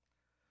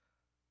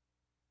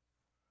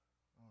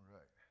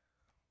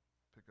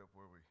up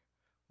where we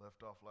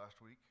left off last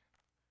week.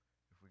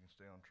 If we can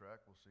stay on track,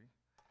 we'll see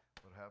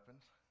what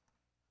happens.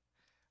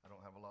 I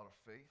don't have a lot of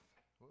faith.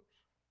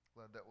 Whoops.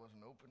 Glad that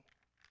wasn't open.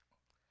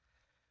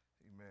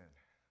 Amen.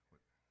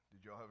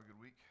 Did y'all have a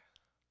good week?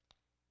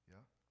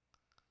 Yeah?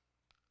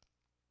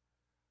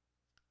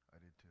 I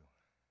did too.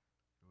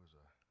 It was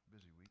a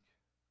busy week.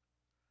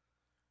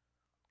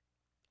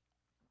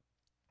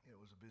 It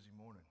was a busy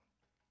morning.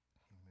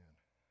 Amen.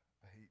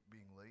 I hate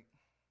being late.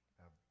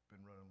 I've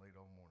been running late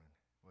all morning.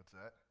 What's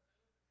that?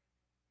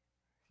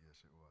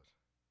 Yes, it was.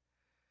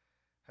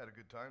 Had a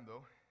good time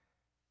though.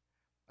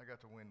 I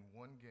got to win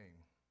one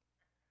game.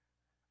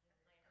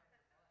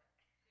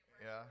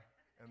 Yeah,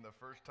 and the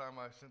first time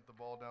I sent the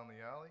ball down the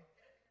alley,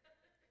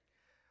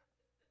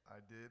 I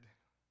did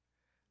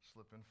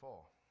slip and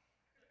fall.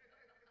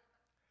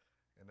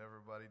 And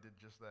everybody did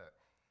just that.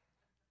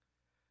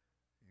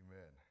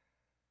 Amen.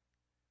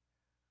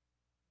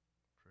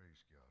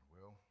 Praise God.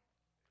 Well,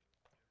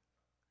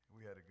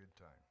 we had a good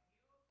time.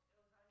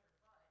 It was on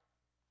your butt.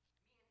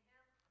 Me and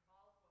him, the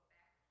balls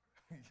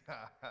went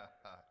back.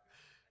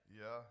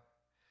 Yeah.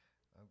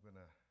 I'm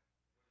gonna.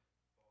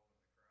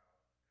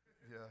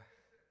 Yeah.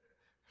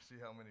 See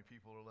how many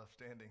people are left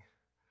standing.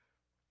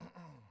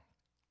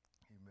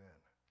 Amen.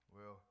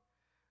 Well,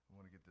 I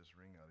want to get this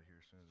ring out of here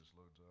as soon as this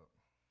loads up.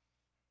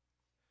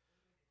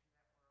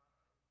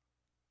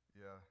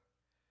 Yeah.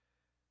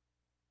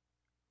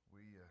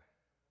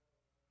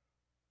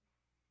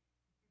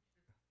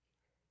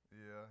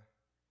 Yeah.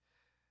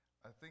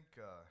 I think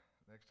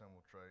next time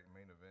we'll try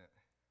main event.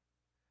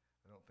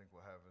 I don't think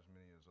we'll have as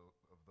many of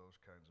those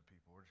kinds of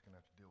people. We're just going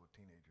to have to deal with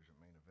teenagers at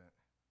main event.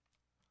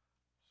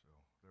 So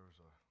there was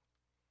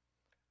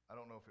I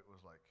don't know if it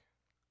was like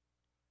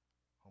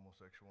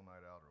homosexual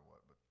night out or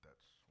what, but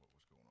that's what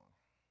was going on.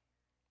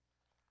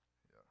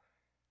 Yeah.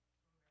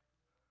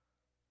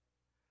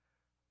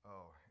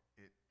 Oh,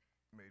 it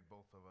made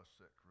both of us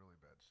sick, really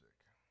bad sick.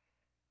 Yeah.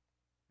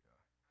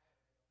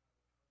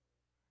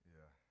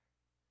 Yeah.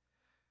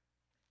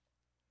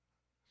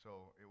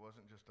 So it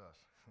wasn't just us.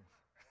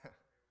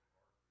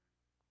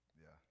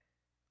 Yeah.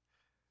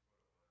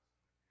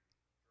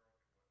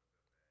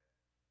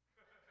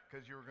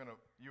 Because you were gonna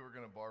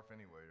barf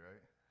anyway,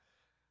 right?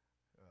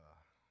 Yeah.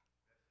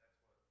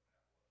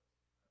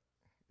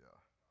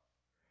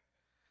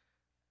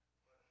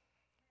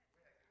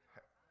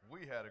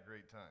 We had a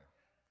great time.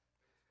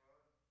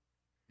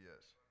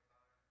 Yes.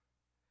 And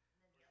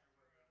then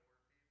yesterday,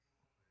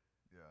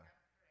 Yeah. I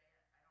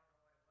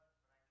don't know what it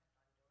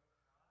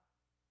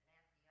was,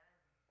 but I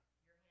kept on doing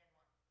stuff.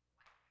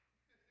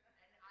 And at the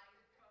end, your hand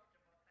went whack. And I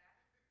talked about that.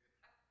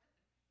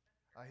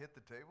 I hit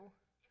the table?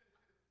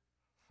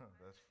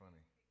 That's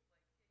funny.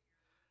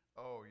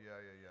 Oh, yeah.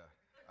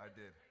 I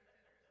did.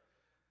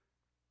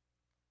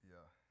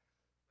 Yeah.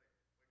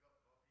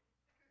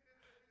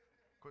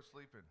 Quit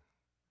sleeping.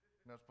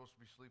 You're not supposed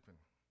to be sleeping.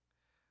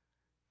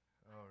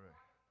 All right.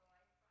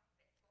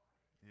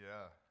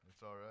 Yeah,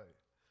 it's all right.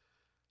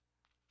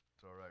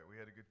 It's all right. We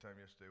had a good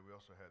time yesterday. We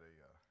also had a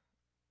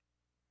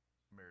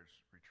marriage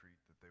retreat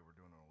that they were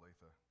doing on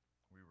Olathe.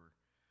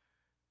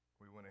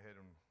 We went ahead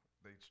and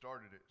they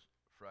started it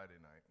Friday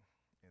night,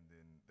 and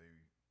then they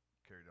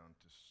carried on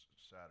to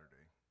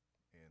Saturday,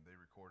 and they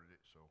recorded it.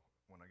 So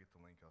when I get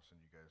the link, I'll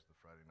send you guys the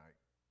Friday night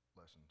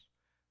lessons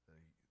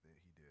that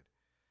he did.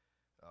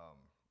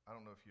 I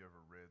don't know if you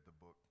ever read the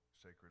book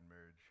Sacred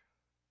Marriage.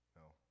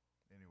 No.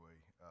 Anyway,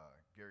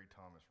 Gary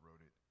Thomas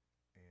wrote it,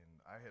 and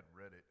I had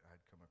read it. I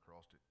had come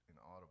across it in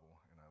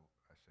Audible, and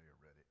I say I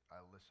read it. I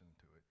listened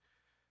to it.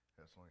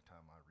 That's the only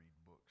time I read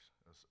books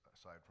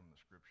aside from the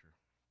scripture.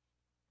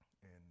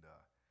 And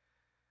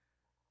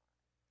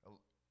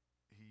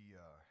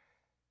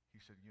he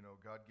said,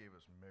 God gave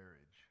us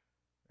marriage,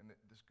 and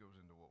this goes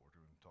into what we're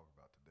going to talk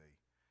about today.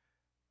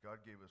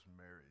 God gave us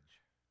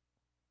marriage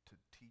to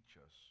teach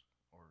us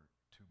or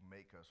to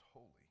make us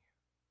holy.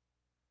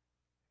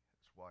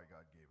 That's why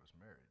God gave us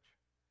marriage,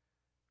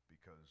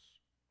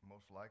 because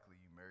most likely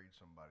you married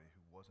somebody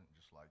who wasn't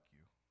just like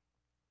you.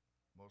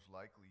 Most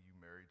likely you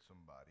married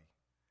somebody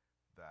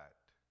that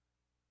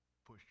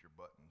pushed your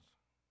buttons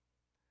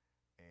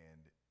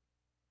and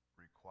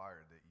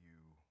required that you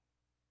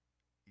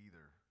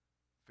either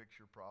fix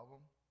your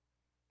problem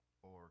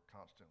or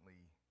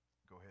constantly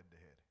go head to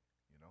head,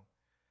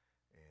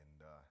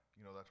 And,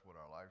 that's what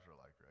our lives are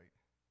like, right?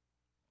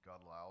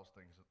 God allows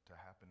things to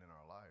happen in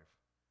our life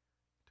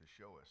to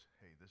show us,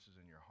 hey, this is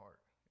in your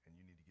heart, and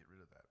you need to get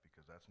rid of that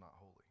because that's not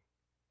holy.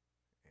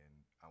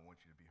 And I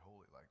want you to be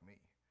holy like me.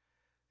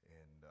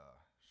 And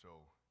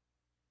so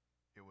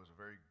it was a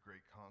very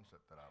great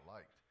concept that I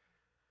liked.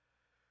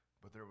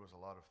 But there was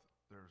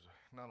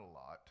not a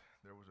lot.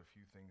 There was a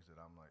few things that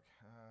I'm like,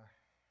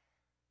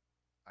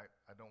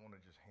 I don't want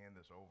to just hand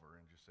this over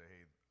and just say,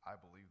 hey, I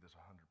believe this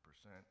 100%.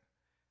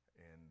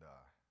 And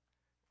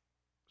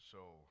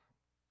so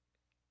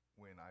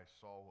when I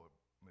saw what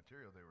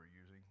material they were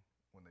using,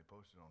 when they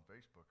posted on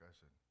Facebook, I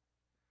said,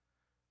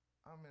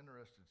 I'm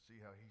interested to see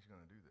how he's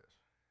going to do this.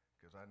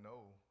 Because I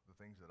know the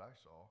things that I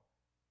saw,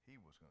 he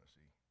was going to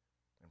see.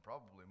 And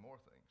probably more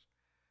things.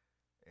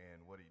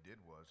 And what he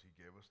did was he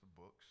gave us the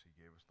books, he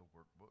gave us the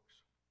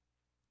workbooks,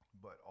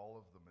 but all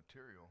of the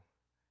material,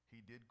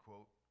 he did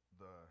quote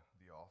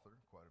the author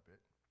quite a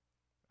bit,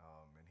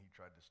 and he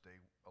tried to stay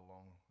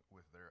along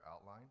with their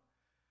outline.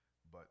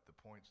 But the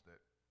points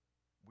that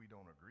we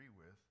don't agree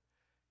with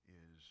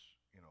is,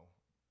 you know,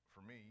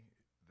 for me,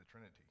 the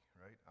Trinity,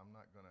 right? I'm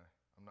not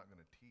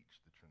gonna teach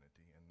the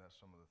Trinity, and that's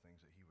some of the things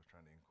that he was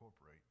trying to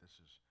incorporate.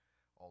 This is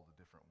all the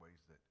different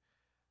ways that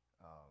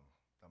um,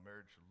 a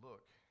marriage should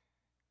look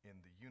in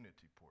the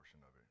unity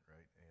portion of it,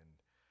 right?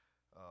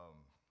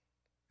 Um,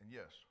 and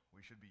yes,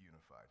 we should be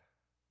unified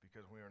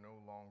because we are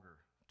no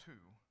longer two,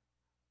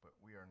 but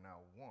we are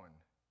now one,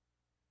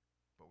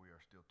 but we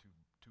are still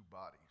two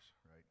bodies,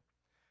 right?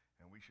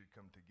 And we should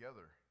come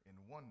together in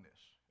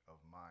oneness of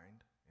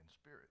mind and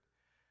spirit.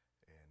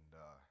 And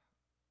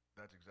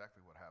that's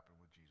exactly what happened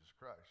with Jesus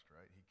Christ,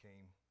 right? He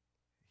came,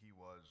 he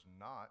was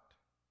not,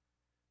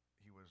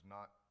 he was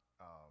not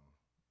um,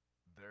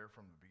 there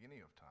from the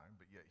beginning of time,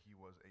 but yet he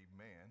was a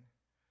man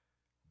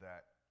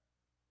that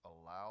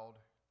allowed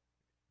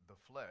the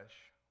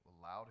flesh,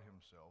 allowed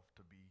himself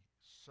to be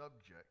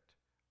subject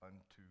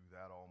unto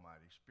that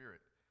Almighty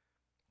Spirit,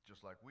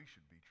 just like we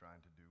should be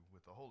trying to do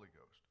with the Holy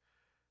Ghost.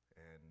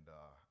 And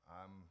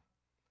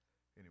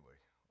anyway,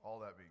 all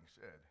that being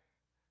said,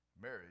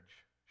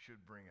 marriage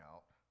should bring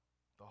out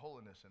the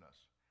holiness in us.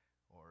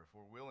 Or if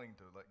we're willing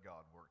to let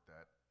God work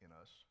that in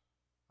us,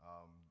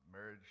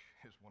 marriage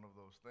is one of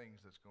those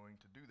things that's going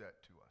to do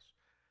that to us.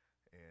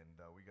 And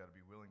we got to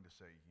be willing to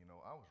say, you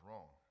know, I was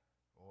wrong.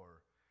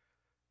 Or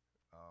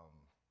um,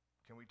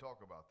 can we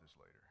talk about this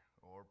later?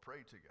 Or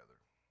pray together.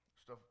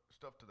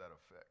 Stuff to that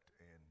effect.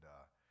 And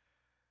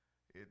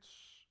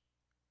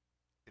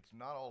it's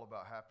not all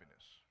about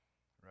happiness,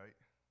 right?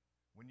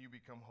 When you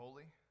become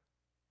holy,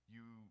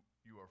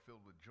 you are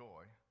filled with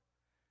joy.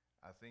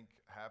 I think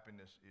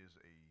happiness is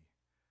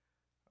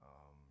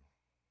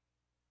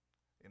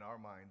in our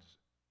minds,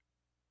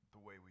 the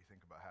way we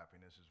think about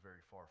happiness is very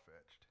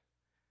far-fetched.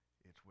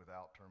 It's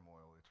without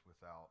turmoil. It's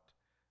without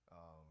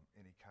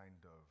any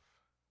kind of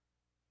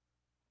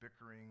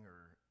bickering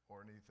or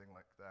anything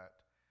like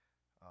that.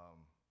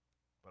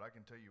 But I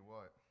can tell you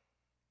what,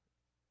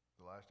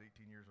 the last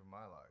 18 years of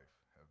my life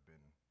have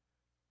been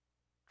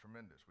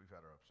tremendous. We've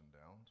had our ups and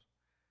downs,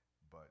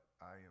 but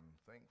I am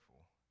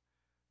thankful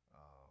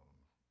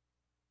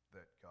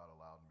that God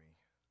allowed me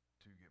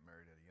to get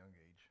married at a young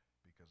age,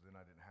 because then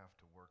I didn't have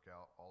to work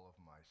out all of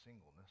my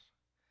singleness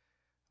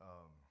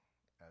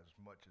as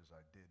much as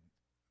I did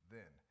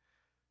then.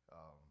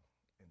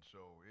 And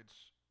so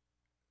it's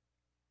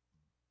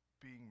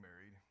being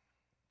married,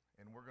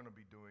 and we're going to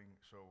be doing,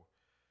 so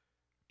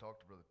I talked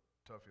to Brother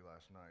Tuffy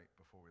last night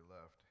before we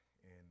left,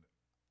 and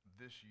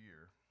this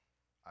year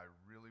I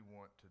really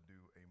want to do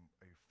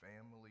a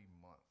family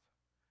month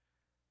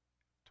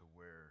to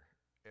where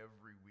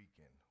every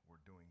weekend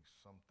we're doing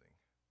something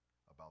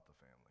about the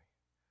family.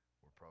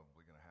 We're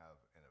probably going to have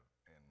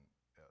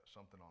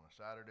something on a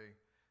Saturday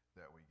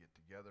that we get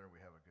together, we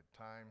have a good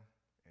time,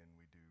 and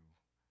we do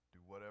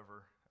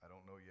whatever. I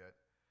don't know yet,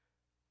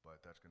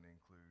 but that's going to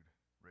include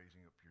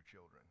raising up your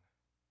children,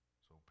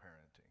 so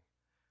parenting.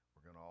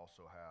 We're going to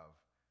also have,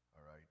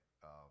 all right,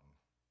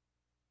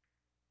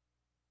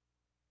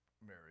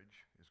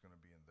 marriage is going to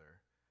be in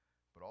there,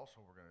 but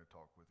also we're going to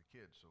talk with the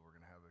kids, so we're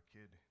going to have a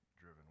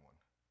kid-driven one.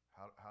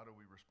 How do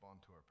we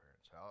respond to our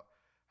parents?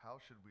 How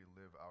should we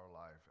live our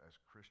life as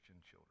Christian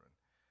children,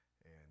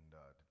 and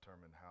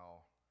determine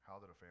how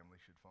that a family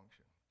should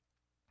function?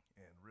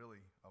 And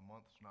really, a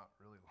month's not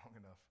really long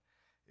enough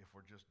if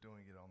we're just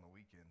doing it on the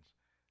weekends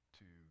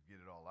to get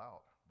it all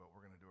out, but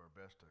we're going to do our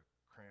best to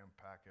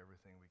pack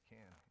everything we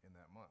can in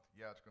that month.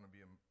 Yeah, it's going to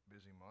be a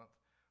busy month,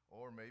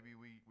 or maybe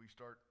we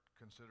start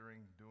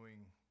considering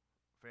doing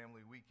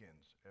family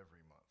weekends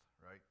every month,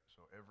 right?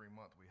 So every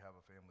month we have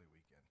a family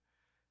weekend,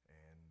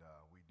 and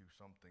we do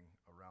something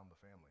around the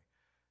family.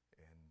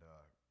 And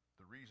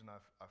the reason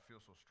I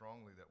feel so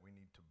strongly that we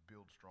need to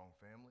build strong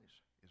families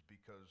is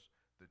because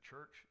the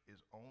church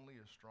is only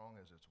as strong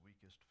as its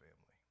weakest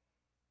family.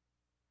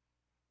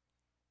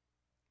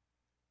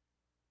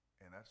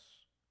 And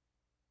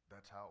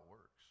that's how it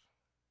works.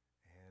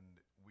 And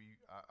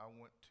I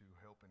want to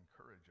help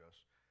encourage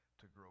us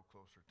to grow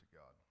closer to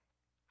God.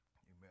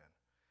 Amen.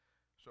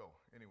 So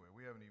anyway,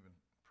 we haven't even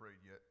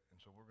prayed yet,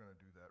 and so we're going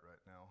to do that right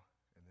now,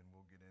 and then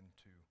we'll get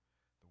into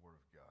the Word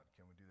of God.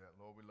 Can we do that?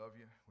 Lord, we love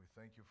you. We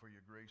thank you for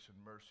your grace and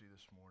mercy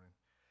this morning.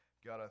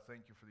 God, I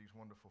thank you for these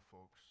wonderful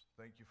folks.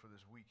 Thank you for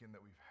this weekend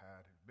that we've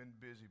had. It's been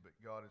busy, but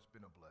God, it's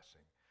been a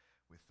blessing.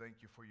 We thank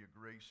you for your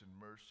grace and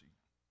mercy.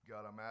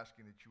 God, I'm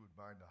asking that you would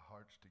bind our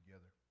hearts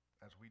together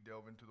as we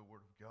delve into the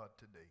Word of God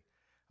today.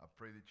 I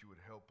pray that you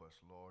would help us,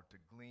 Lord,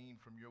 to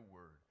glean from your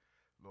Word.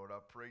 Lord,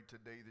 I pray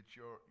today that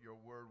your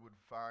Word would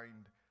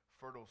find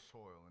fertile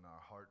soil in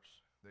our hearts,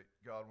 that,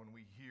 God, when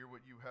we hear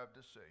what you have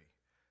to say,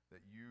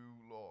 that you,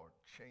 Lord,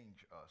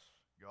 change us,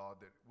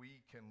 God, that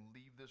we can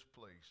leave this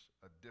place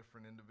a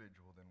different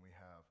individual than we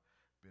have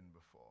been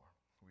before.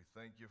 We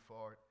thank you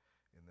for it.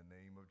 In the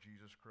name of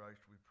Jesus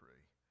Christ we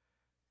pray.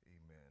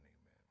 Amen,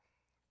 amen.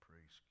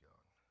 Praise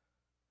God.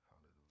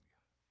 Hallelujah.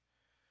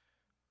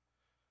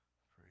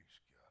 Praise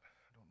God.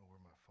 I don't know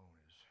where my phone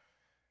is.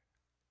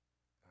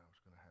 I was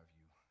going to have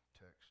you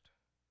text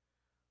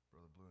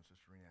Brother Blue and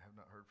Sister Rena. I have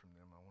not heard from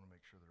them. I want to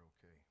make sure they're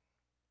okay.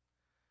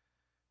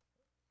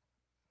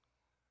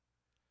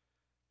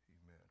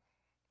 Amen.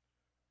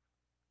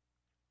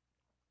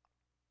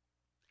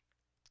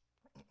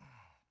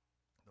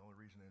 The only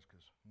reason is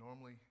because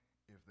normally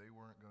if they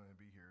weren't going to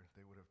be here,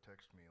 they would have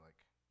texted me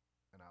like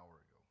an hour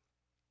ago,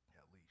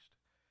 at least,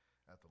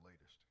 at the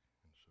latest.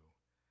 And so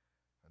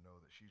I know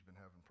that she's been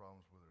having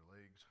problems with her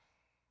legs,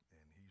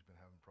 and he's been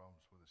having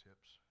problems with his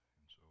hips.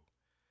 And so,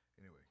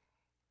 anyway,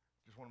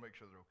 just want to make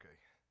sure they're okay.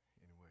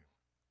 Anyway,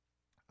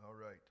 all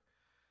right.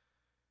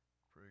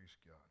 Praise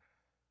God.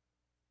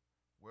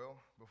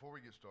 Well, before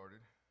we get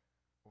started,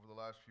 over the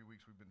last few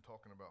weeks we've been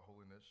talking about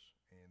holiness,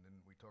 and then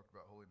we talked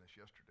about holiness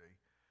yesterday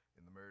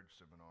in the marriage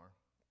seminar.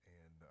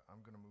 And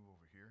I'm going to move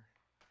over here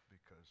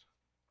because,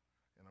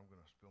 and I'm going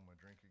to spill my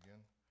drink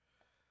again.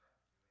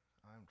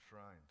 I'm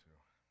trying to.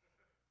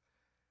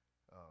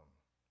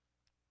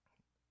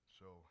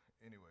 So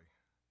anyway,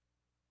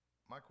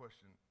 my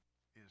question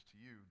is to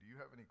you, do you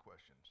have any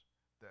questions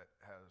that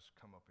has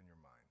come up in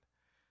your mind?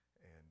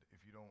 And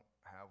if you don't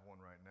have one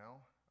right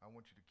now, I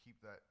want you to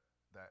keep that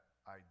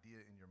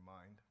idea in your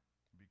mind,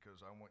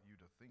 because I want you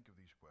to think of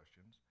these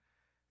questions,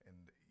 and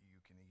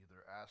you can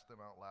either ask them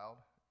out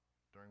loud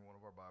during one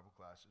of our Bible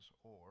classes,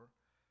 or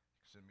you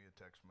can send me a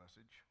text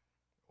message,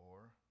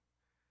 or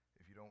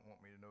if you don't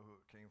want me to know who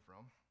it came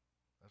from,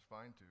 that's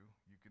fine too.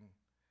 You can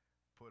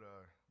put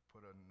a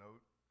note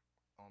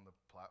on the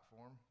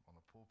platform, on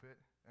the pulpit,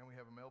 and we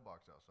have a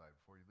mailbox outside.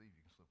 Before you leave,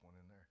 you can slip one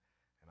in there,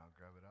 and I'll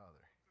grab it out of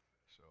there.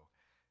 So,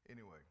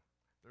 anyway,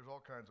 there's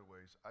all kinds of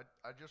ways.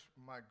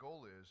 My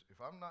goal is,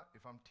 if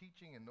I'm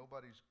teaching and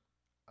nobody's,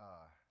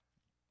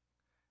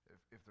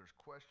 if there's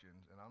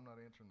questions and I'm not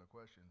answering the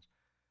questions,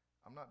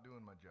 I'm not doing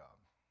my job.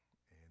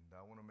 And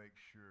I want to make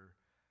sure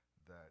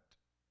that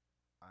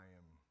I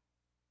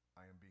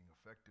am being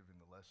effective in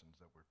the lessons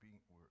that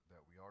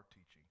we are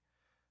teaching.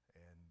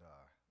 And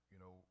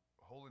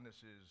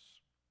holiness is,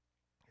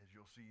 as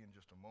you'll see in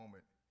just a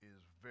moment,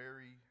 is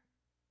very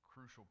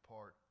crucial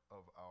part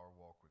of our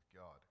walk with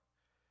God.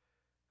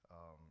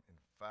 In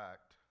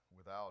fact,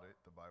 without it,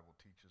 the Bible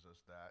teaches us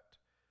that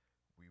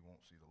we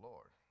won't see the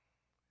Lord,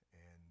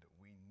 and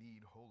we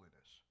need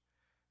holiness.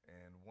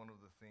 And one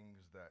of the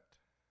things that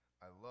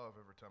I love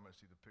every time I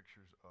see the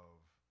pictures of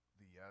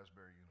the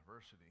Asbury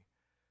University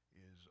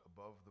is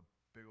above the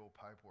big old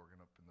pipe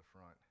organ up in the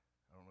front.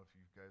 I don't know if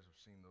you guys have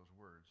seen those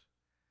words,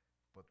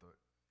 but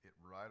it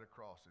right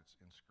across, it's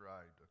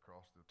inscribed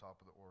across the top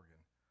of the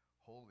organ,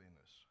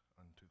 holiness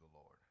unto the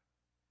Lord.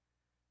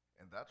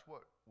 And that's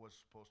what was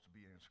supposed to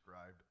be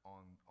inscribed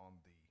on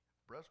the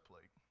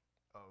breastplate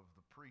of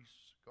the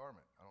priest's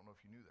garment. I don't know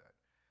if you knew that,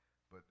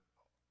 but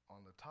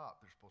on the top,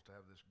 they're supposed to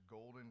have this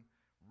golden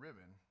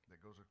ribbon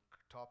that goes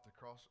atop the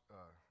cross.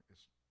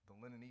 It's the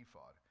linen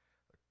ephod.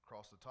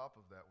 Across the top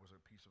of that was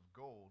a piece of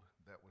gold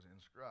that was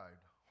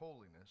inscribed,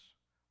 holiness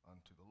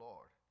unto the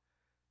Lord.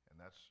 And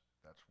that's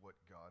what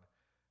God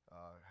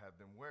had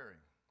them wearing.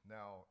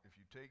 Now, if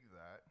you take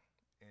that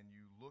and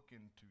you look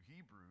into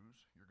Hebrews,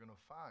 you're going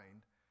to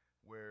find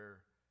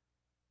where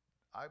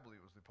I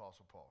believe it was the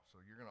Apostle Paul. So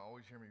you're going to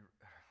always hear me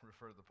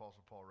refer to the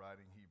Apostle Paul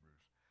writing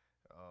Hebrews.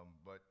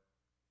 But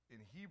in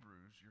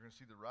Hebrews, you're going to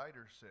see the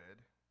writer said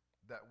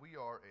that we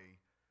are a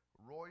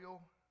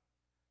royal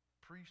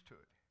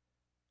priesthood.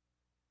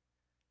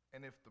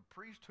 And if the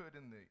priesthood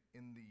in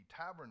the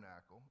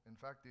tabernacle, in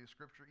fact, the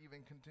scripture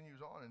even continues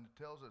on and it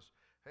tells us,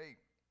 hey,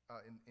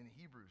 in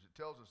Hebrews, it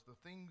tells us the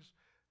things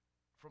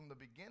from the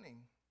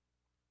beginning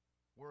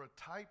were a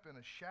type and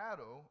a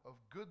shadow of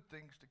good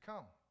things to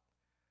come.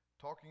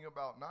 Talking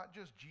about not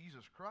just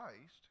Jesus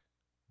Christ,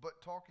 but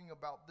talking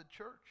about the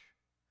church.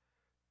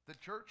 The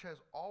church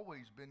has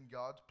always been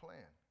God's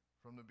plan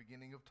from the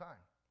beginning of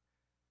time.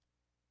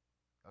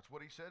 That's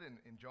what he said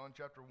in John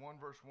chapter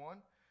 1, verse 1.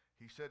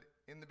 He said,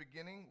 in the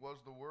beginning was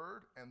the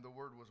Word, and the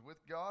Word was with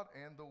God,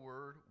 and the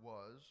Word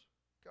was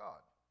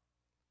God.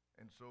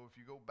 And so if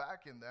you go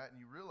back in that and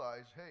you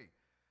realize, hey,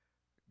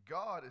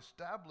 God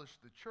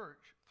established the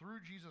church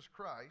through Jesus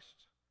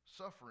Christ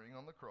suffering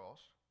on the cross.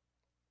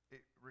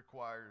 It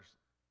requires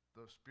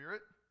the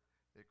Spirit,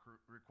 it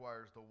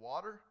requires the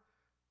water,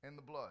 and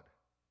the blood.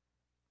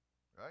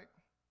 Right?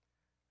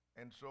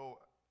 And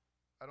so,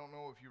 I don't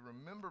know if you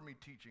remember me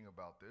teaching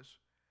about this,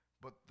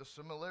 but the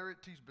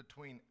similarities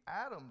between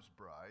Adam's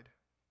bride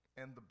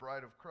and the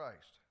bride of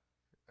Christ.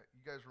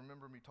 You guys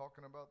remember me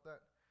talking about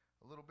that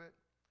a little bit?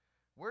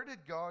 Where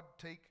did God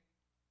take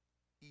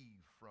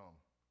Eve from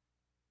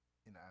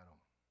in Adam?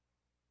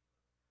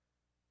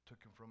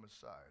 Took him from his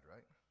side,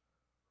 right?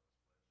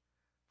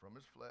 From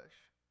his flesh,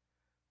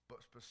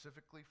 but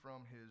specifically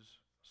from his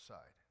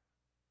side.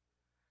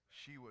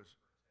 She was...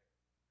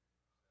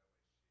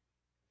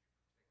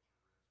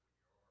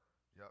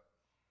 Yep.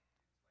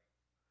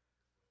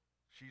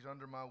 She's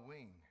under my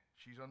wing.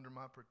 She's under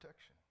my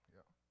protection.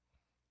 Yeah.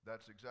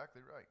 That's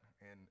exactly right.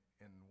 And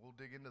we'll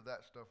dig into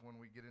that stuff when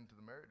we get into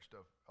the marriage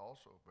stuff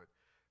also. But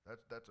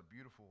that's a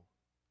beautiful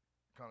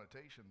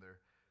connotation there.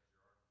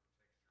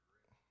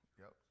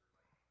 Yep.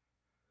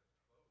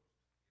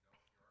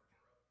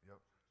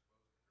 Yep.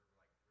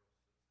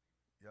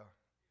 Yeah.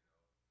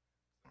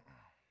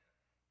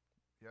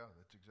 Yeah,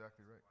 that's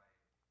exactly right.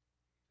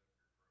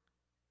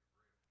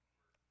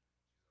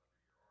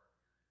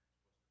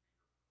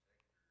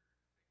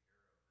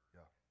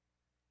 Yeah.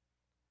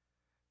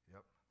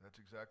 Yep.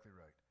 That's exactly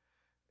right.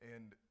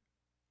 And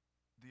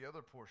the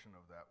other portion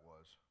of that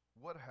was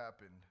what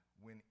happened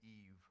when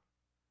Eve,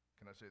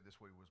 can I say it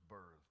this way, was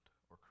birthed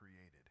or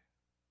created?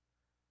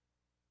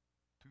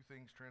 Two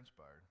things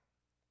transpired.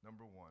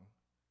 Number one,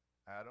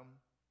 Adam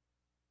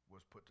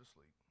was put to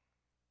sleep.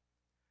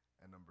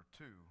 And number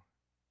two,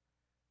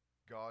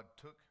 God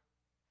took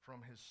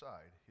from his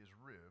side, his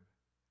rib,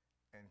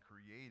 and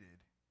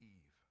created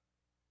Eve.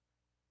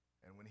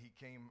 And when he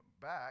came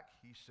back,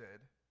 he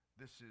said,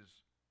 "This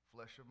is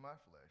flesh of my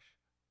flesh,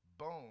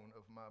 bone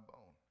of my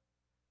bone.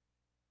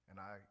 And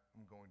I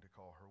am going to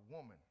call her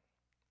woman."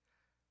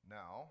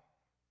 Now,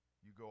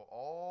 you go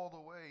all the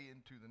way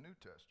into the New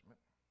Testament,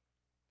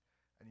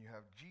 and you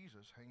have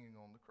Jesus hanging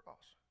on the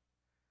cross.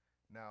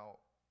 Now,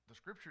 the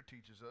scripture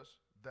teaches us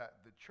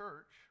that the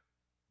church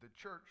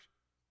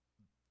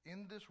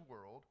in this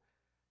world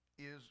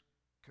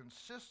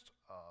consists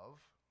of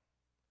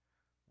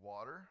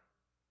water,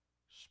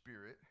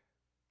 spirit,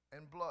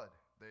 and blood.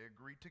 They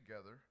agree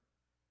together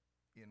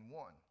in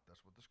one.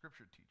 That's what the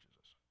scripture teaches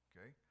us.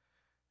 Okay,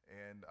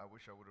 and I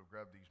wish I would have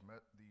grabbed these.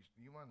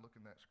 Do you mind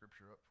looking that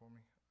scripture up for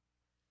me?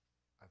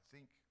 I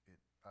think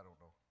it. I don't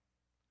know.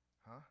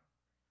 Huh?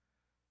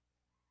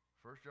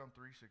 1 John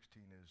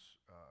 3:16 is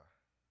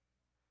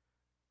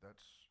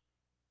that's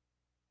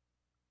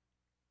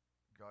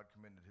God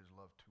commended his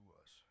love to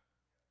us.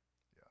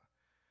 Yeah.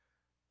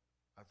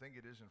 I think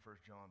it is in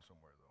 1 John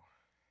somewhere though.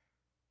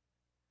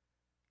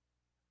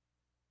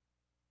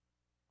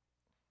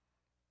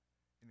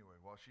 Anyway,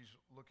 while she's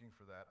looking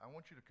for that, I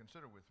want you to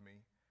consider with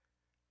me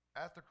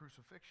at the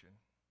crucifixion,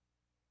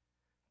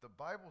 the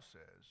Bible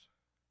says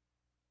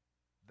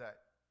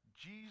that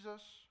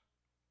Jesus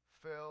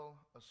fell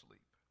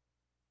asleep,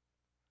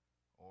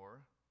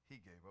 or he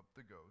gave up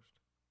the ghost,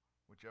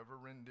 whichever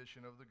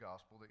rendition of the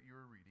gospel that you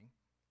are reading.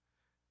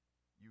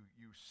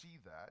 You see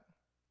that.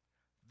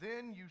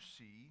 Then you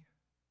see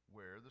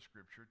where the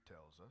scripture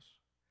tells us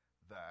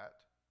that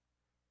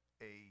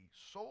a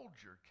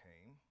soldier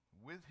came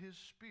with his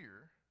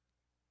spear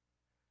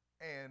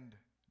and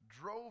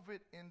drove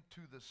it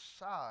into the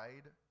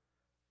side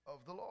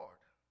of the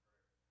Lord.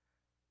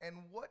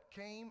 And what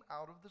came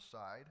out of the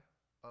side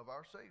of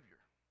our Savior?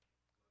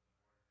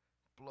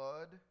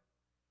 Blood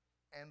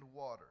and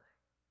water.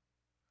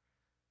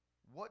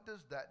 What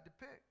does that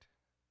depict?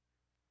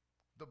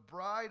 The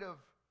bride of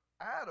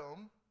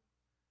Adam,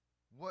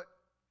 what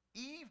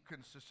Eve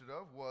consisted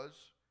of was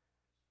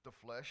the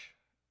flesh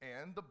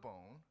and the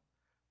bone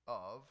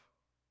of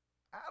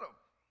Adam.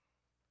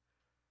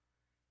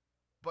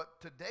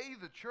 But today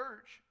the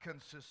church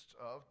consists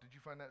of, did you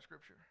find that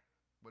scripture?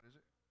 What is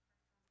it?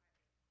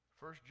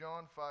 1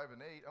 John 5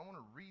 and 8. I want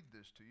to read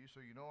this to you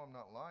so you know I'm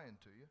not lying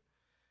to you,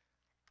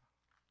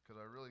 because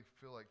I really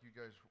feel like you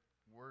guys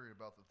worry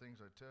about the things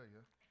I tell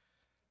you.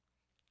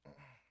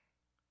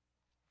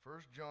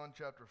 1 John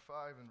chapter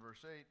 5 and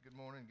verse 8. Good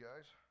morning,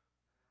 guys.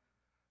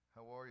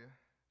 How are you?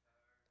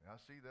 I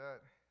see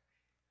that.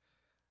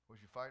 Was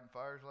you fighting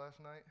fires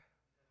last night?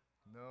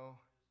 No?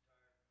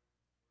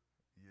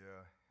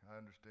 Yeah, I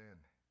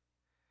understand.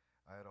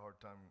 I had a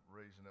hard time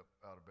raising up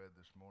out of bed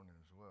this morning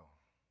as well.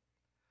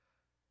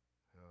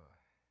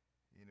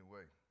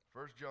 Anyway,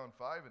 1 John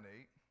 5 and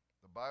 8,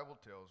 the Bible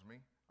tells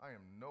me, I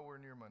am nowhere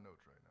near my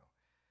notes right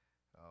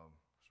now.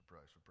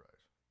 Surprise,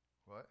 surprise.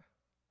 What?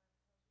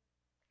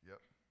 Yep,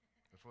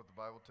 that's what the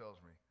Bible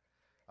tells me.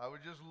 I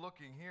was just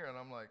looking here and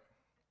I'm like,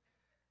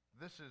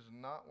 this is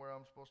not where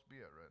I'm supposed to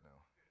be at right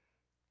now.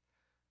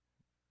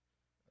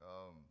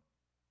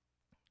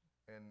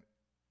 And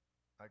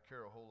I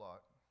care a whole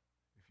lot,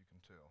 if you can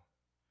tell.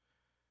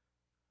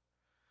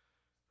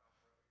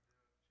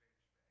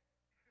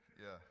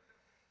 Yeah.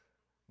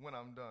 When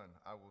I'm done,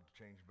 I will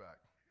change back.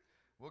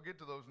 We'll get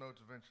to those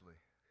notes eventually.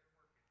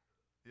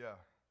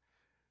 Yeah.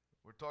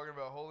 We're talking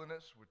about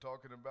holiness. We're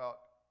talking about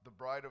the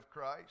bride of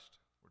Christ.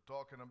 We're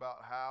talking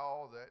about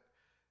how that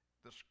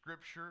the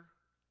scripture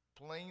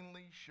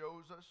plainly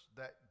shows us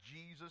that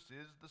Jesus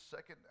is the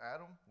second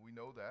Adam. We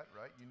know that,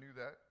 right? You knew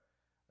that.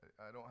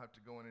 I don't have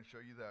to go in and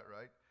show you that,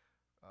 right?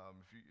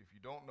 If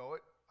you don't know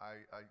it, I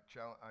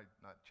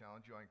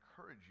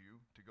encourage you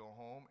to go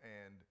home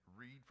and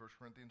read 1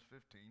 Corinthians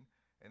 15,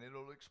 and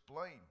it'll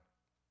explain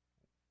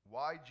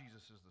why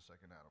Jesus is the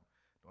second Adam.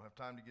 Don't have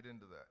time to get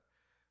into that.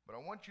 But I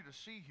want you to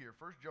see here,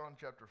 1 John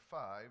chapter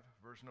 5,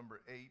 verse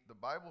number 8, the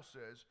Bible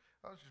says,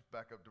 let's just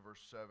back up to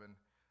verse 7.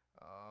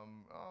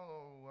 I'm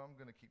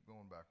going to keep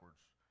going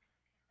backwards.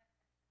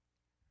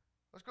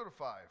 Let's go to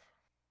 5.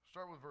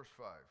 Start with verse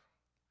 5.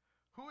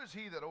 Who is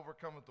he that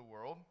overcometh the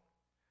world?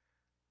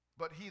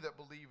 but he that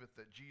believeth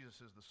that Jesus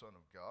is the Son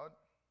of God.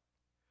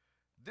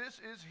 This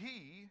is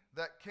he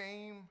that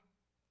came,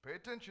 pay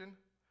attention,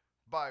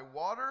 by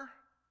water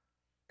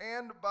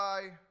and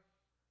by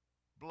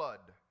blood.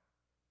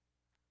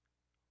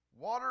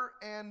 Water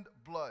and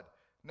blood.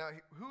 Now,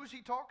 who is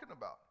he talking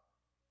about?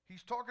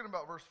 He's talking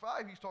about, verse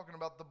 5, he's talking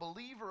about the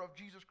believer of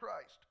Jesus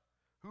Christ.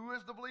 Who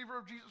is the believer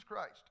of Jesus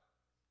Christ?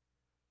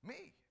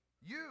 Me,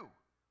 you,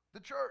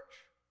 the church,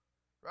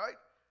 right?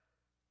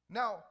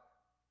 Now,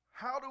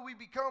 how do we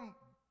become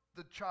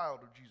the child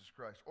of Jesus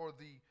Christ, or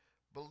the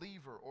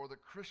believer, or the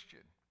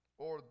Christian,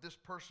 or this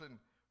person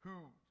who,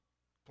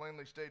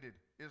 plainly stated,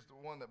 is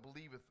the one that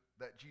believeth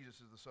that Jesus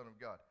is the Son of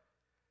God?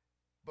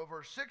 But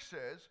verse 6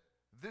 says,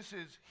 this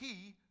is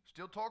he,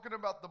 still talking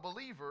about the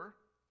believer,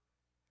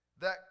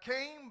 that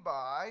came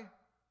by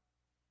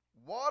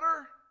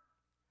water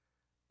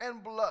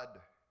and blood.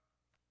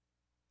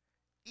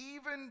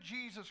 Even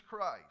Jesus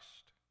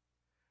Christ,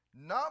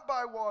 not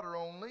by water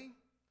only,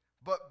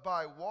 but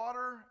by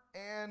water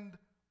and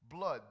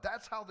blood.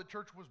 That's how the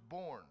church was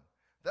born.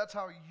 That's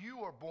how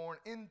you are born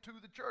into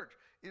the church,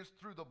 is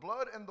through the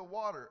blood and the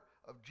water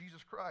of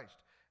Jesus Christ.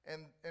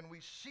 And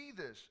we see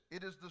this.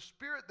 It is the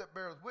Spirit that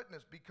beareth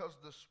witness, because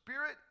the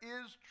Spirit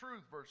is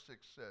truth, verse 6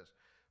 says.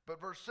 But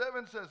verse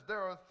 7 says,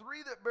 there are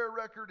three that bear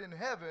record in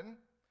heaven,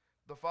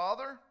 the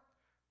Father,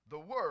 the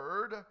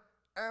Word,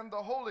 and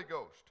the Holy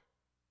Ghost.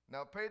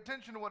 Now pay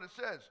attention to what it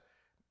says.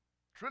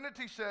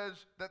 Trinity says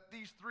that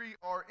these three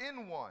are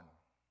in one.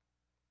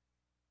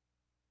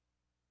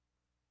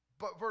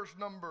 But verse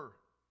number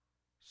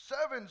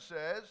 7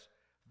 says,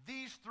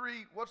 these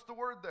three, what's the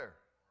word there?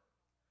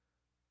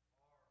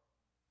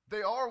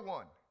 They are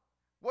one.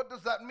 What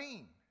does that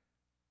mean?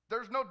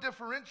 There's no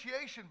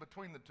differentiation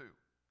between the two.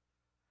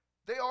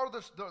 They are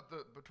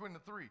between the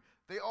three.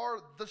 They are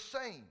the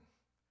same.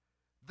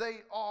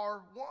 They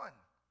are one.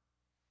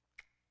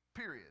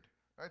 Period.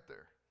 Right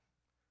there.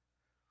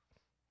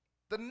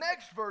 The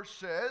next verse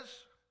says,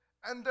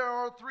 and there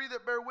are three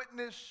that bear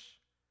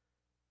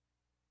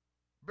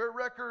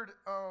record,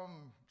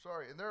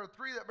 and there are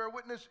three that bear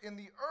witness in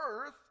the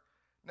earth.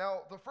 Now,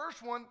 the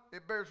first one,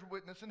 it bears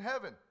witness in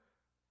heaven.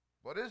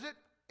 What is it?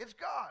 It's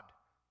God.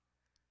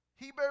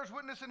 He bears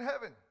witness in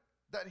heaven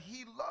that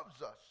he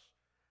loves us,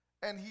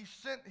 and he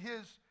sent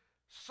his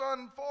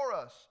Son for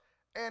us,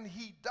 and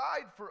he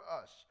died for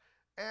us,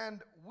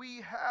 and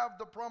we have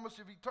the promise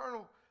of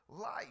eternal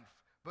life.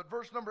 But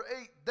verse number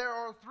 8, there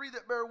are three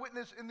that bear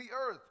witness in the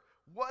earth.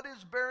 What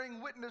is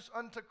bearing witness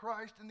unto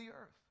Christ in the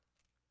earth?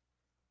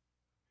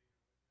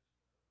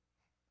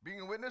 Being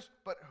a witness,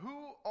 but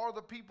who are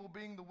the people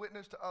being the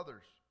witness to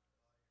others?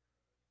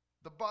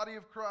 The body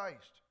of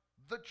Christ,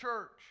 the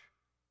church,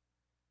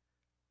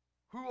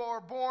 who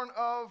are born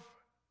of,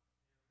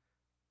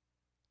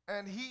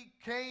 and he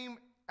came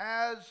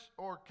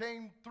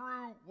came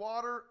through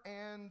water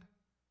and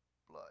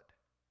blood.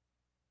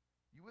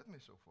 You with me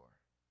so far?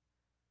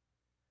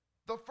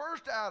 The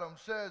first Adam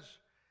says,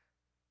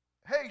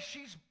 hey,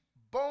 she's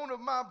bone of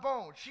my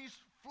bone. She's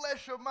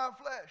flesh of my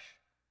flesh.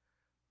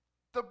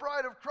 The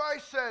bride of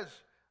Christ says,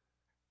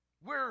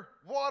 we're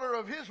water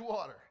of his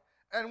water,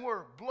 and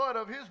we're blood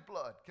of his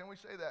blood. Can we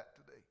say that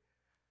today?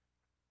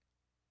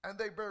 And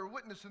they bear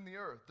witness in the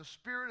earth, the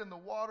Spirit and the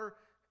water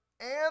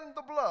and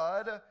the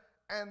blood,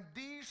 and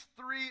these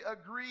three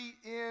agree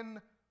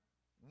in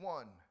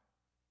one.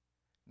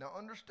 Now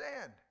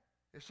understand,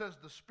 it says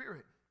the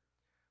Spirit,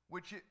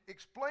 which it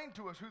explained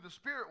to us who the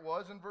Spirit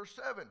was in verse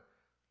 7.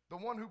 The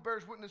one who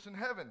bears witness in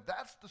heaven,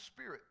 that's the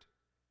Spirit.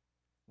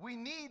 We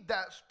need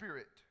that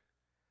Spirit.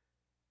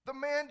 The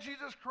man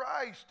Jesus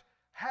Christ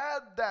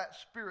had that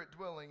Spirit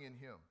dwelling in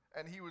him,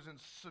 and he was in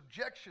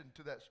subjection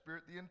to that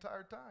Spirit the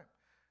entire time.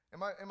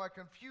 Am I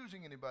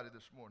confusing anybody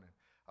this morning?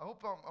 I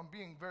hope I'm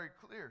being very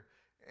clear.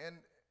 And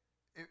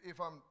if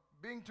I'm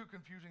being too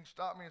confusing,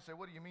 stop me and say,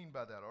 what do you mean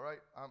by that, all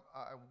right?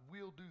 I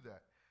will do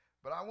that.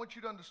 But I want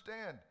you to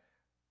understand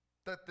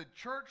that the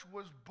church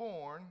was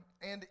born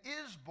and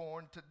is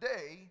born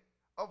today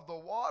of the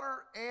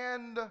water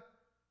and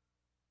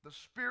the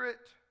Spirit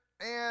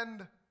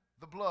and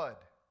the blood.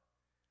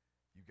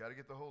 You've got to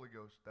get the Holy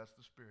Ghost. That's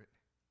the Spirit.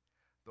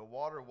 The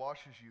water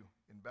washes you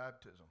in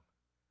baptism.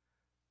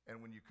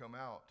 And when you come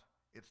out,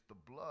 it's the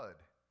blood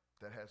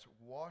that has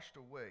washed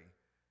away.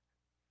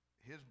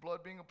 His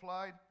blood being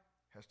applied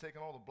has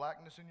taken all the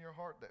blackness in your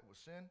heart that was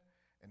sin,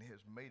 and has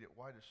made it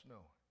white as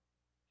snow.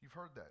 You've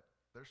heard that.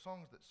 There's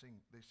songs that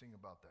they sing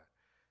about that.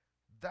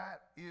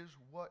 That is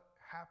what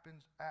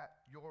happens at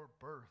your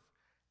birth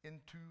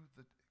into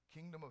the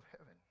kingdom of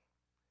heaven.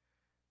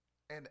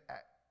 And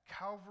at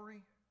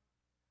Calvary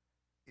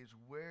is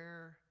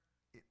where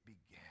it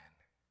began.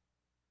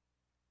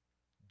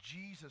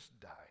 Jesus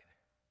died.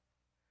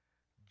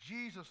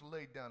 Jesus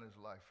laid down his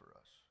life for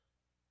us.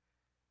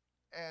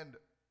 And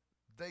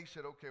they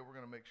said, okay, we're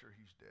going to make sure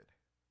he's dead.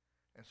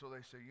 And so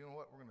they say, you know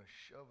what? We're going to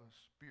shove a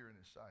spear in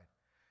his side.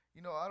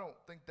 You know, I don't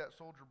think that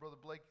soldier, Brother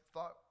Blake,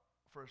 thought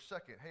for a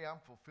second, hey, I'm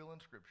fulfilling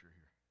Scripture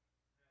here.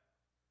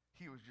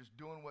 He was just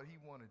doing what he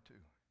wanted to.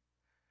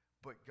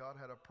 But God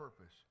had a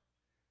purpose.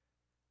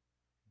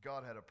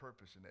 God had a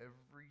purpose in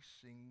every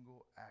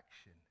single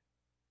action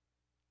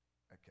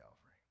at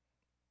Calvary.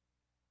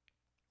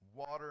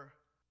 Water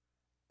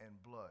and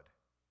blood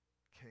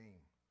came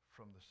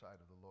from the side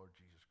of the Lord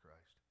Jesus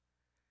Christ,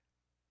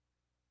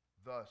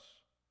 thus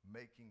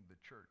making the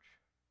church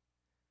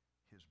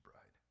his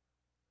bride.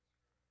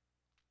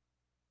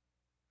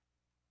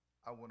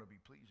 I want to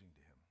be pleasing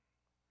to him.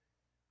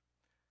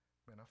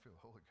 Man, I feel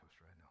the Holy Ghost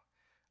right now.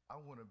 I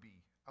want to be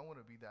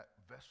that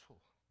vessel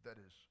that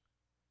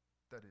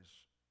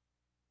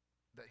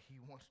he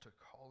wants to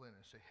call in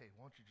and say, hey,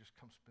 why don't you just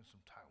come spend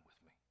some time with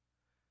me?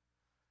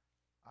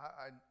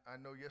 I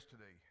know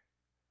yesterday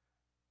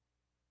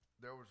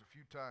there was a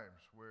few times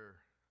where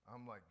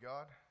I'm like,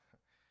 God,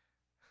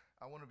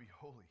 I want to be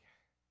holy.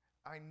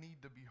 I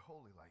need to be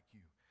holy like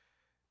you.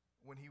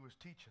 When he was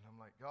teaching, I'm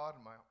like, God,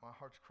 my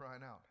heart's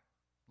crying out.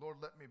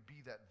 Lord, let me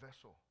be that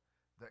vessel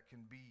that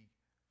can be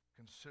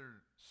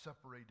considered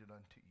separated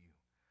unto you.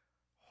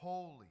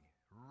 Holy,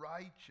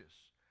 righteous,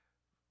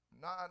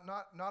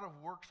 not of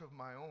works of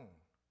my own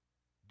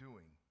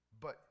doing,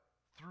 but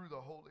through the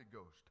Holy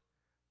Ghost,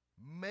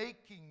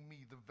 making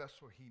me the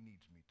vessel he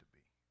needs me to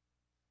be.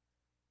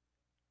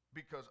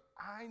 Because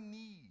I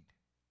need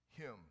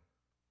him.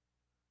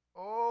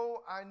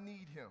 Oh, I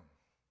need him.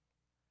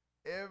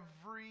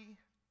 Every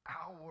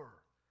hour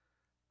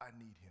I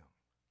need him.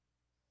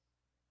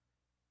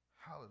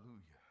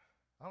 Hallelujah.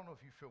 I don't know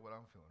if you feel what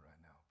I'm feeling right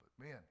now,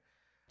 but man,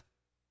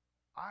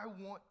 I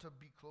want to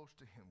be close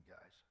to him,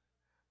 guys.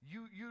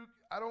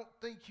 I don't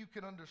think you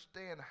can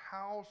understand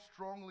how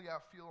strongly I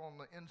feel on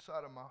the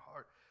inside of my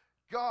heart.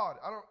 God,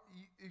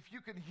 if you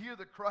can hear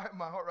the cry in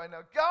my heart right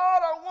now,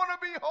 God, I want to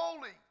be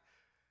holy.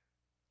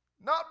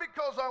 Not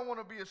because I want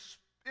to be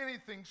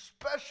anything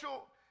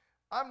special.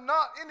 I'm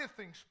not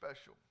anything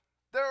special.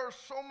 There are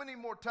so many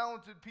more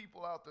talented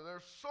people out there. There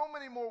are so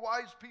many more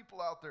wise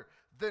people out there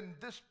than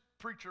this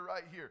preacher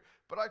right here.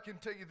 But I can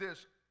tell you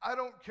this, I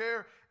don't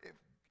care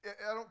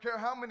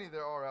how many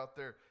there are out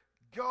there.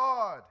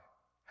 God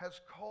has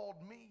called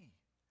me,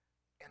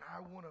 and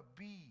I want to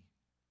be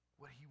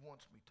what he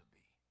wants me to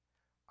be.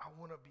 I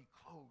want to be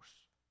close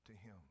to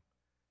him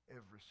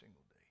every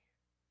single day.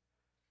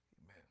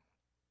 Amen.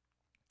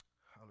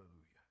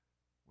 Hallelujah.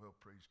 Well,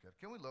 praise God.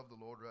 Can we love the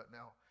Lord right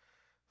now?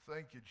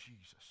 Thank you,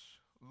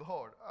 Jesus.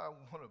 Lord, I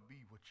want to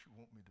be what you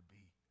want me to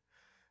be.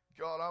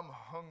 God, I'm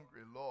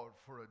hungry, Lord,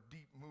 for a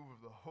deep move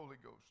of the Holy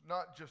Ghost,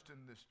 not just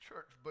in this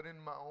church, but in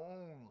my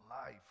own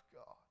life,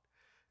 God.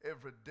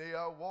 Every day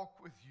I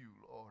walk with you,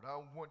 Lord, I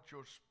want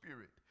your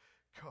Spirit,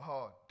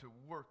 God, to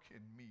work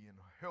in me and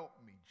help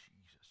me,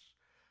 Jesus.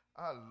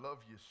 I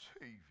love you,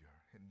 Savior,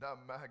 and I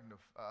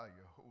magnify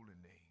your holy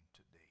name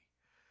today.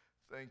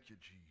 Thank you,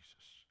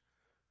 Jesus.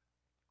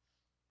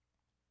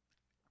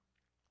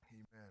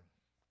 Amen.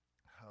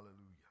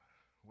 Hallelujah.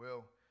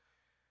 Well,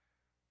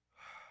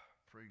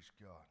 praise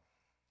God.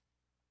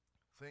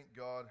 Thank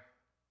God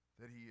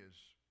that he has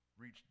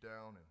reached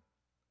down and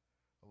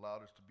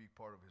allowed us to be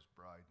part of his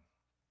bride.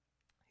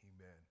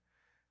 Amen.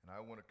 And I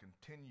want to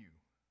continue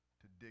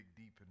to dig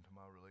deep into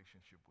my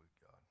relationship with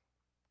God.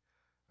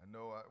 I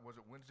know, was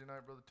it Wednesday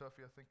night, Brother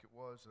Tuffy? I think it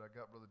was, that I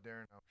got Brother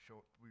Darren.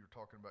 We were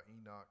talking about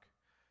Enoch,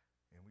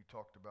 and we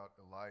talked about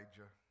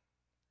Elijah.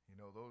 You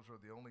know, those are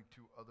the only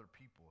two other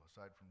people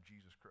aside from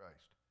Jesus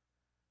Christ.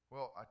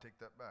 Well, I take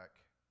that back.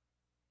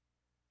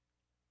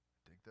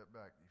 Take that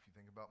back. If you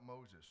think about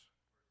Moses,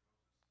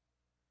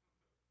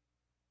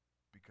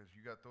 because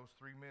you got those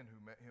three men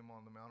who met him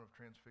on the Mount of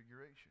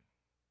Transfiguration.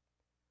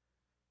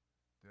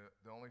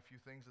 The only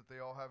few things that they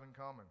all have in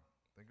common,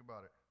 think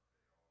about it.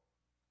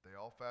 They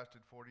all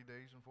fasted 40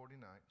 days and 40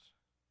 nights.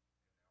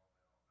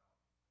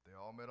 They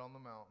all met on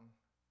the mountain.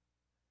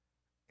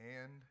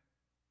 And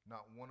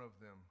not one of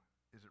them,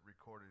 is it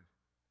recorded,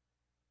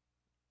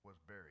 was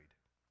buried.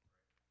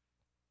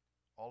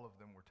 All of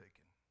them were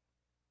taken.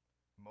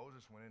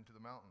 Moses went into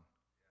the mountain.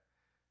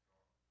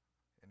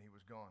 And he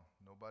was gone.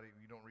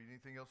 You don't read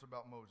anything else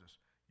about Moses.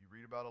 You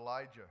read about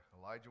Elijah.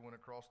 Elijah went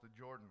across the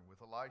Jordan with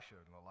Elisha,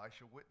 and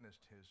Elisha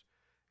witnessed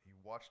he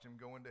watched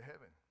him go into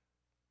heaven.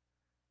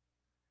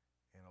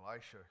 And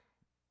Elisha,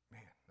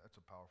 man, that's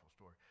a powerful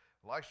story.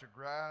 Elisha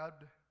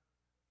grabbed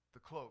the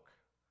cloak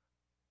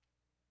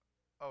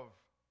of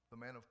the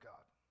man of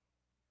God.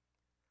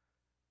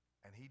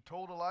 And he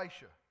told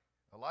Elisha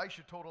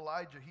told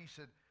Elijah, he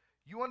said,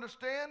 you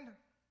understand?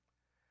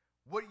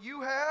 What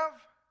you have,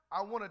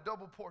 I want a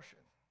double portion.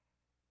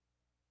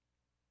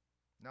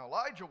 Now,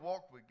 Elijah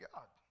walked with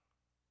God.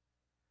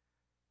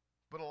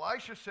 But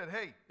Elisha said,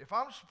 hey, if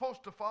I'm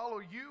supposed to follow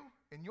you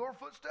in your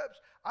footsteps,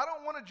 I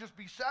don't want to just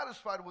be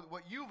satisfied with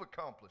what you've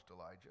accomplished,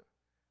 Elijah.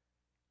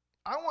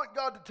 I want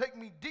God to take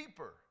me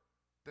deeper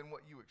than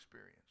what you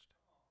experienced.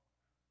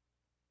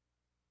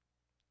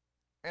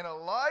 And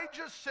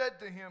Elijah said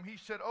to him, he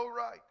said, oh,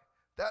 right,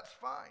 that's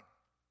fine.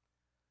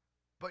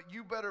 But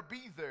you better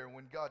be there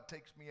when God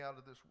takes me out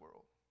of this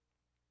world.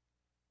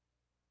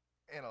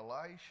 And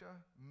Elisha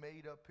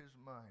made up his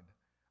mind.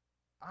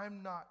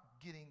 I'm not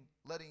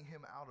letting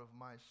him out of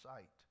my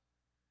sight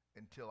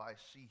until I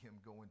see him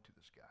go into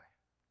the sky.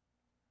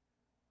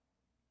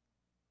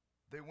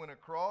 They went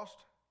across.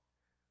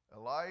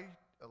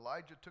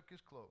 Elijah took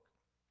his cloak,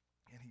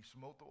 and he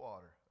smote the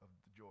water of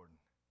the Jordan.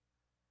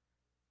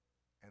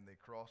 And they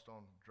crossed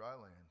on dry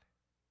land.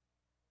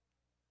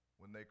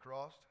 When they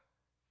crossed,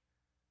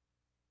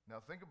 now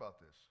think about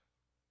this.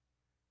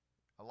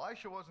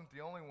 Elisha wasn't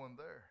the only one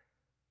there.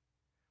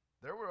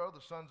 There were other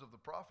sons of the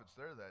prophets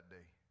there that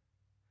day.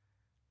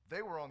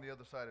 They were on the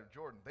other side of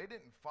Jordan. They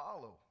didn't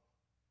follow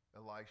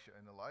Elisha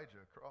and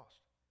Elijah across.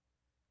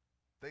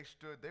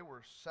 They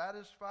were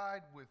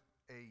satisfied with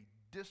a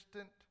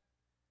distant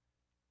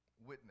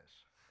witness.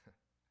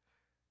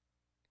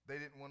 They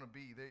didn't want to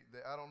be.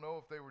 I don't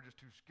know if they were just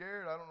too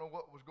scared. I don't know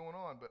what was going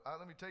on. But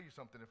let me tell you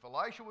something. If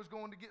Elisha was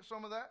going to get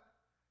some of that,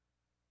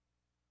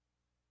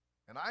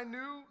 and I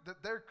knew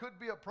that there could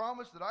be a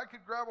promise that I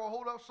could grab a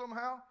hold of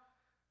somehow,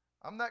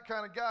 I'm that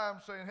kind of guy.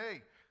 I'm saying,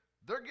 hey,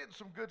 they're getting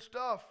some good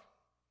stuff.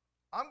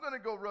 I'm going to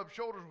go rub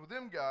shoulders with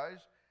them guys,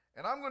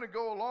 and I'm going to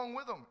go along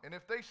with them. And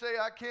if they say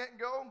I can't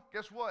go,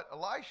 guess what?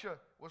 Elisha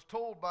was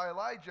told by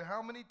Elijah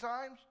how many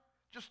times?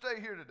 Just stay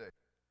here today.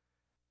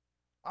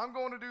 I'm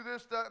going to do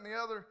this, that, and the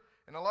other.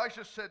 And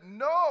Elisha said,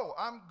 no,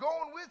 I'm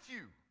going with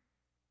you.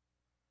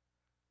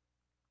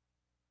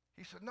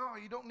 He said, no,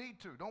 you don't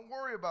need to. Don't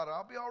worry about it.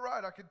 I'll be all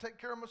right. I can take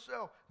care of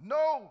myself.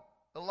 No,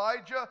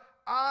 Elijah,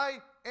 I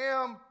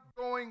am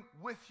going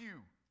with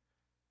you.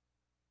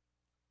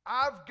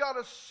 I've got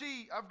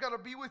to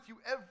be with you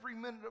every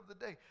minute of the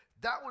day.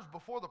 That was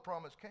before the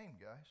promise came,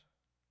 guys.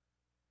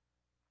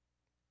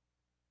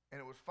 And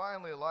it was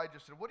finally Elijah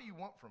said, what do you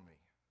want from me?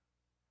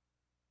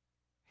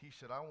 He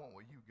said, I want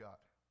what you got,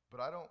 but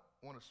I don't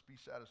want to be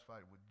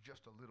satisfied with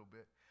just a little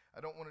bit.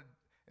 I don't want to,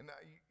 and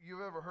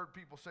you've ever heard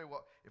people say,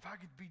 well, if I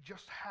could be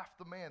just half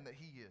the man that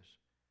he is,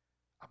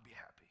 I'd be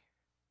happy.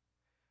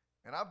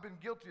 And I've been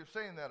guilty of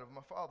saying that of my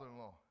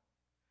father-in-law.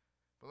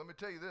 But let me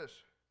tell you this.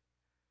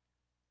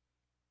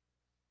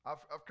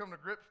 I've come to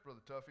grips, Brother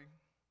Tuffy.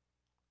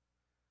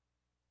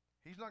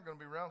 He's not going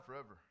to be around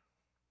forever.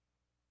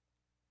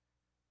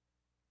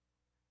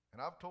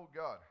 And I've told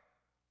God,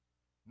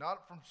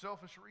 not from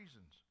selfish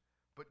reasons,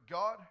 but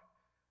God,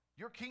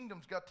 your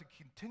kingdom's got to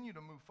continue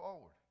to move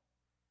forward.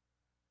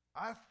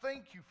 I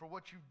thank you for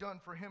what you've done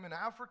for him in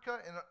Africa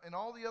and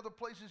all the other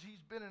places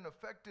he's been and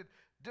affected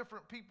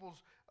different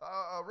people's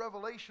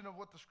revelation of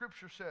what the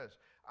Scripture says.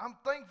 I'm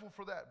thankful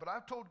for that. But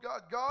I've told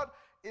God,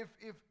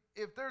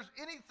 if there's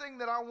anything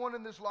that I want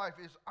in this life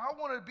is I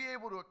want to be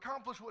able to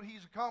accomplish what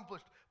he's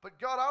accomplished. But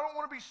God, I don't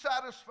want to be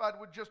satisfied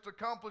with just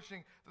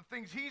accomplishing the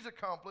things he's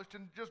accomplished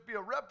and just be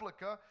a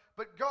replica.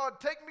 But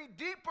God, take me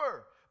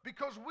deeper,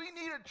 because we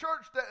need a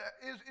church that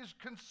is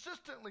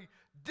consistently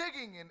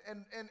digging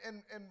and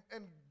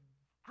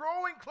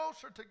growing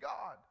closer to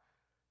God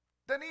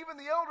than even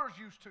the elders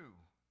used to.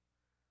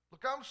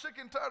 Look, I'm sick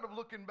and tired of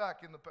looking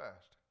back in the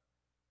past.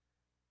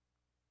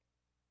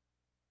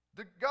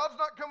 God's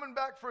not coming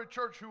back for a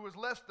church who was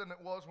less than it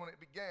was when it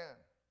began.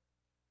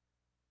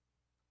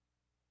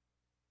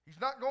 He's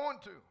not going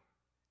to.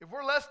 If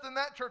we're less than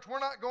that church, we're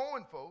not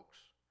going, folks.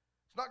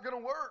 It's not going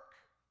to work.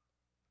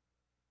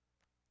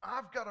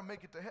 I've got to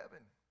make it to heaven.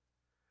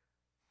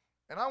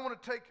 And I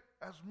want to take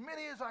as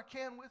many as I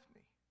can with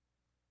me.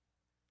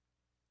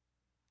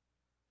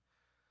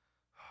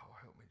 Oh,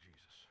 help me,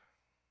 Jesus.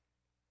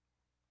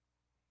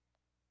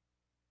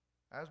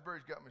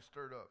 Asbury's got me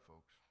stirred up,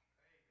 folks.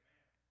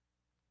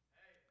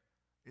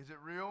 Is it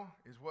real?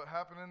 Is what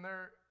happened in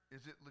there,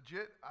 is it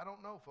legit? I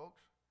don't know,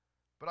 folks.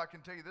 But I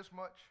can tell you this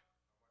much.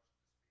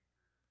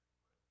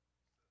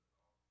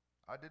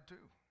 I did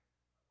too.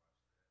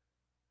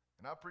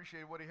 And I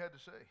appreciated what he had to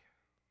say.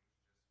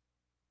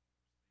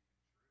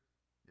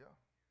 Yeah.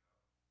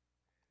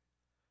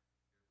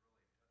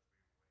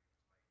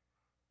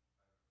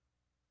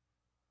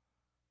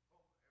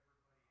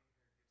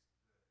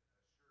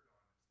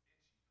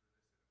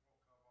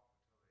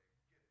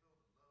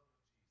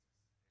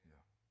 Yeah.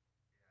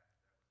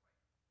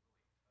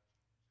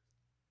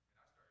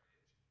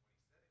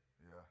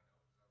 Yeah.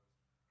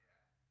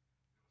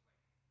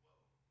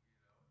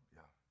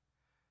 Yeah.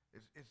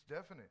 It's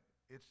definite.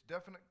 It's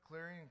definite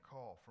clarion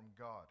call from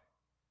God.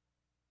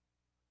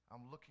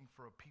 I'm looking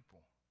for a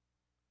people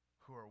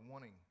who are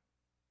wanting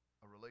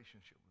a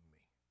relationship with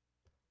me.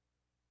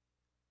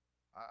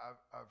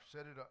 I've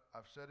said it, and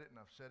I've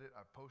said it.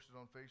 I've posted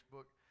on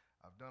Facebook.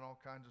 I've done all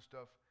kinds of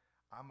stuff.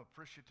 I'm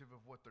appreciative of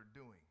what they're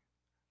doing.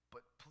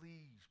 But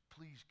please,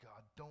 please,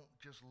 God, don't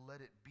just let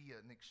it be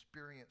an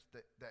experience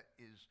that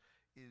is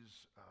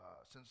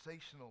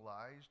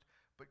sensationalized.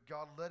 But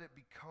God, let it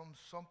become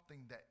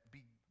something that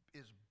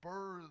is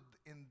birthed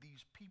in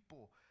these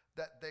people,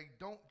 that they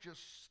don't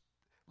just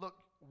look.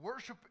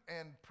 Worship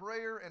and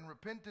prayer and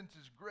repentance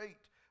is great,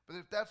 but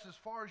if that's as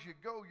far as you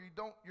go,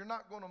 you're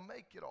not going to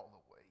make it all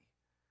the way.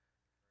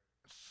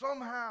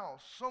 Somehow,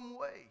 some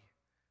way.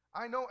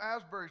 I know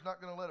Asbury's not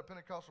going to let a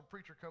Pentecostal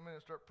preacher come in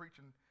and start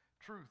preaching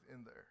truth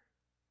in there,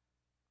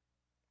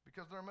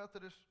 because they're a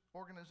Methodist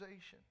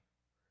organization.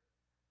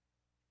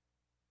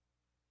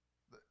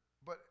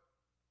 But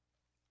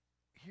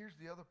here's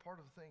the other part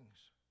of things.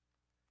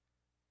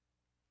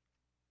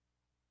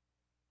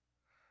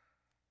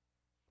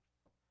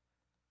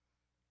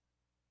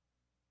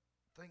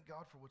 thank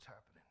God for what's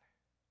happening.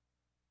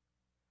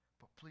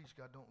 But please,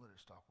 God, don't let it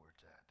stop where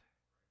it's at.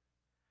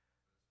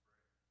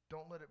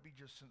 Don't let it be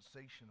just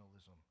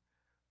sensationalism.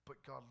 But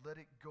God, let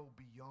it go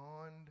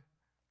beyond.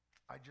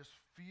 I just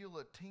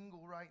feel a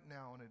tingle right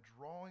now and a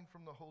drawing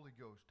from the Holy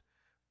Ghost.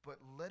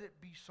 But let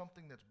it be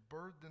something that's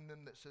birthed in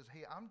them that says,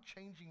 hey, I'm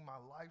changing my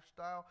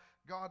lifestyle.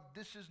 God,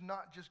 this is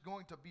not just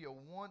going to be a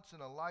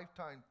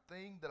once-in-a-lifetime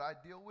thing that I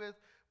deal with.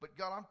 But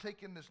God, I'm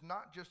taking this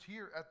not just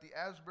here at the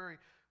Asbury,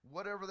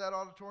 whatever that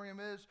auditorium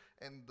is,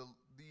 and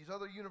these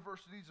other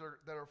universities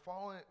that are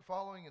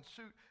following in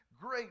suit.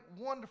 Great,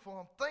 wonderful,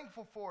 I'm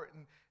thankful for it.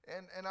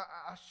 And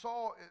I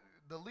saw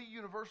the Lee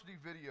University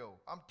video.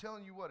 I'm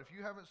telling you what, if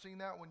you haven't seen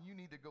that one, you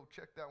need to go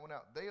check that one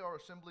out. They are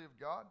Assembly of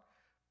God.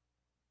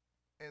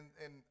 And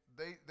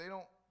they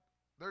don't,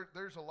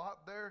 there's a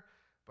lot there,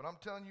 but I'm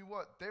telling you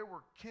what, there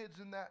were kids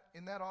in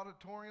that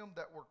auditorium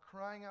that were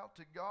crying out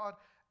to God,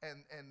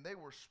 and they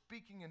were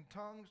speaking in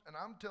tongues. And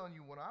I'm telling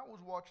you, when I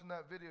was watching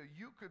that video,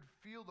 you could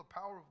feel the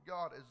power of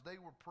God as they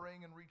were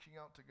praying and reaching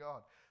out to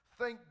God.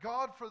 Thank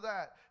God for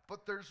that.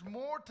 But there's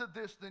more to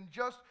this than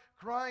just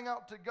crying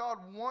out to God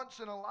once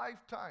in a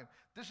lifetime.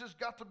 This has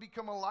got to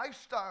become a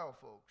lifestyle,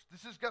 folks.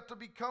 This has got to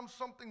become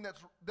something that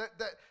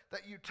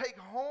you take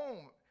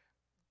home.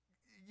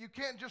 You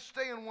can't just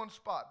stay in one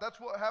spot. That's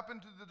what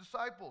happened to the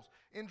disciples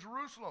in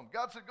Jerusalem.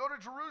 God said, go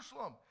to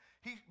Jerusalem.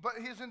 But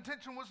his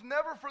intention was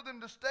never for them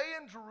to stay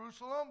in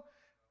Jerusalem,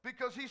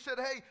 because he said,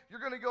 hey, you're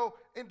going to go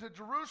into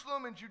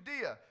Jerusalem and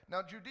Judea.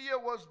 Now, Judea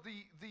was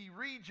the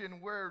region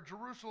where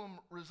Jerusalem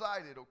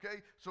resided,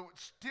 okay? So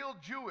it's still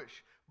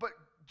Jewish. But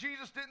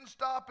Jesus didn't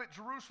stop at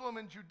Jerusalem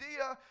and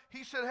Judea.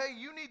 He said, hey,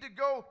 you need to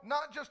go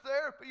not just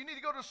there, but you need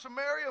to go to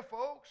Samaria,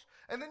 folks.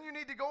 And then you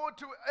need to go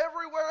to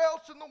everywhere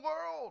else in the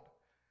world.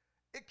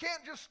 It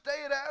can't just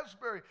stay at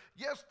Asbury.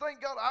 Yes,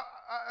 thank God.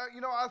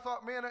 I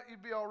thought, man,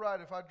 it'd be all right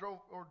if I drove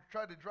or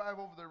tried to drive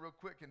over there real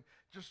quick and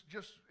just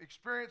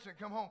experience and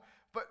come home.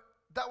 But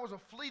that was a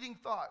fleeting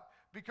thought,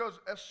 because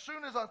as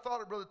soon as I thought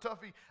it, Brother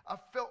Tuffy, I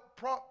felt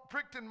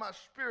pricked in my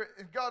spirit.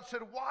 And God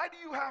said, why do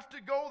you have to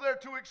go there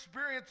to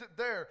experience it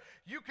there?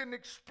 You can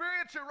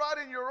experience it right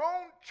in your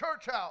own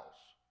church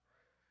house.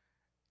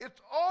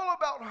 It's all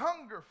about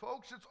hunger,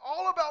 folks. It's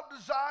all about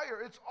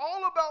desire. It's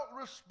all about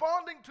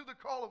responding to the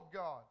call of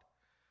God.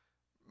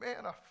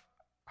 Man,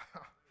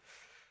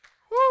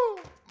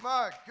 whoo,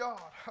 my God,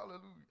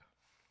 hallelujah.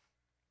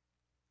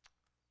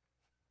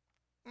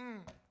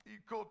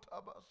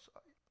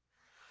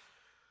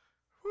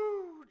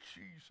 Whoo,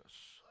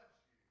 Jesus.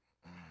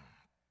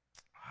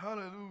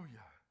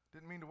 Hallelujah.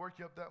 Didn't mean to work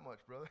you up that much,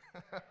 brother.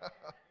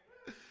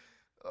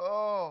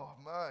 Oh,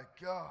 my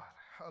God,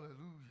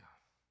 hallelujah.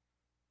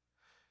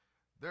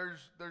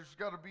 There's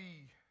got to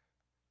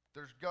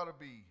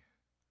be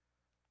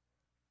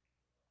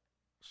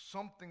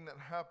something that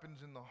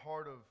happens in the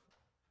heart of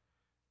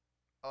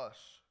us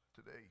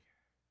today.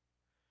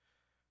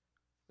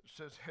 It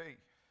says, hey,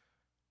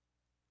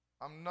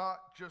 I'm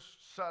not just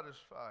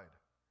satisfied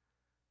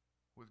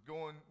with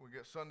going. We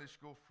got Sunday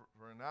school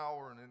for an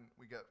hour, and then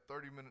we got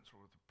 30 minutes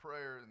worth of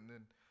prayer, and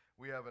then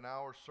we have an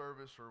hour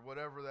service or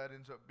whatever that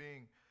ends up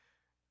being.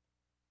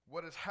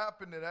 What has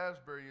happened at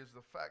Asbury is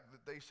the fact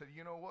that they said,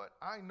 you know what?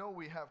 I know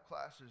we have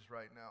classes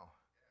right now,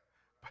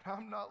 but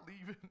I'm not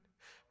leaving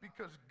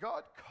because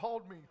God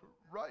called me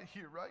right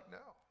here, right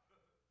now.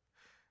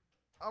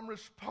 I'm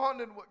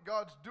responding to what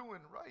God's doing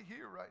right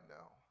here, right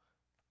now.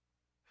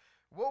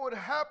 What would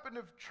happen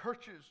if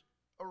churches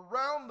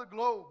around the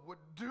globe would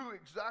do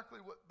exactly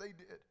what they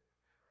did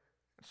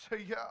and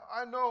say, yeah,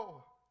 I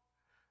know.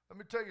 Let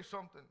me tell you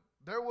something.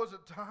 There was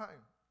a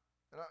time,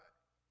 and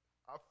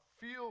I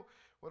feel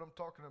what I'm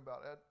talking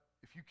about.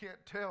 If you can't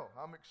tell,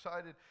 I'm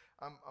excited.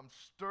 I'm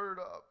stirred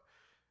up.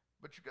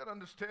 But you got to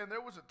understand, there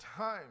was a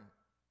time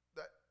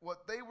that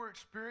what they were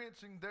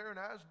experiencing there in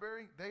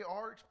Asbury, they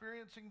are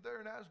experiencing there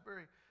in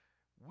Asbury.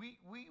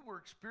 We were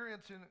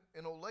experiencing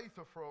in Olathe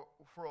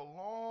for a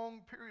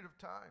long period of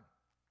time.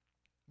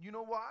 You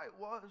know why it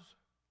was?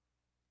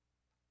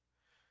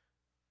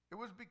 It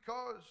was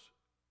because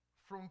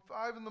from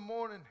 5 in the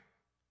morning,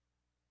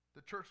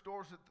 the church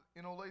doors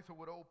in Olathe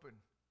would open,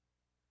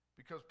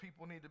 because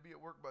people need to be at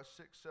work by 6,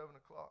 7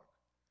 o'clock.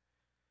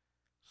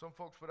 Some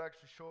folks would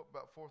actually show up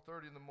about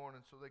 4:30 in the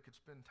morning so they could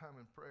spend time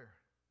in prayer.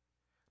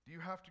 Do you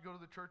have to go to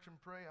the church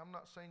and pray? I'm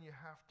not saying you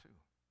have to.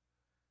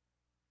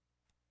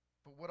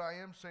 But what I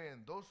am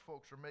saying, those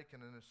folks are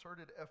making an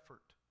asserted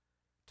effort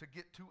to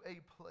get to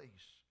a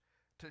place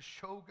to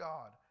show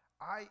God,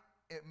 I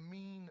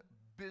mean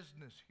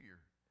business here.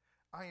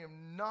 I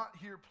am not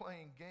here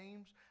playing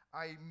games.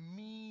 I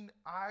mean,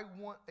 I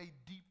want a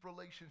deep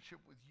relationship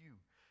with you.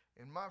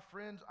 And my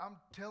friends, I'm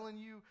telling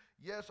you,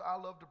 yes, I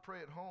love to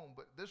pray at home,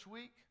 but this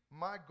week,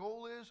 my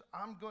goal is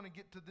I'm going to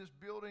get to this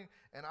building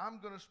and I'm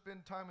going to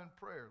spend time in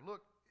prayer.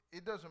 Look,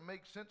 it doesn't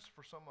make sense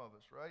for some of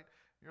us, right?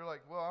 You're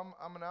like, well,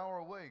 I'm an hour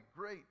away.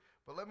 Great.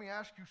 But let me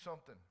ask you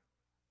something.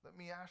 Let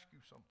me ask you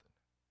something.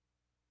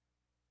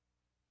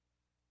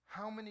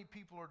 How many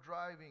people are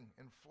driving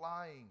and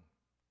flying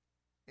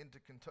into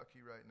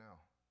Kentucky right now?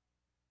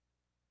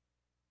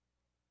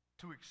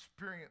 to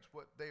experience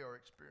what they are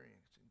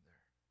experiencing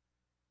there?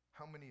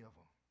 How many of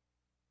them?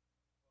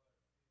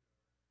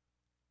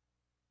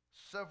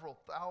 Several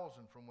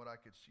thousand from what I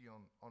could see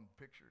on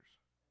pictures.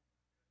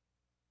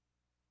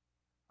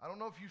 I don't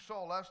know if you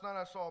saw, last night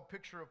I saw a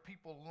picture of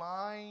people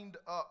lined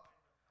up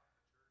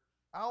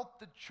out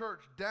the church,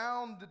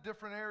 down the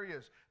different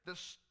areas. The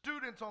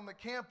students on the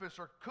campus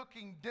are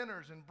cooking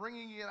dinners and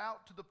bringing it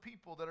out to the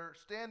people that are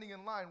standing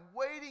in line,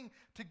 waiting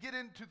to get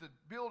into the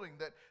building,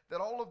 that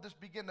all of this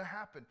begin to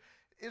happen.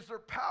 Is there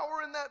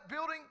power in that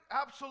building?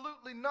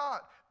 Absolutely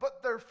not.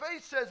 But their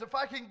faith says, if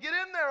I can get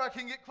in there, I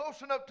can get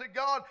close enough to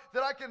God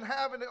that I can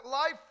have a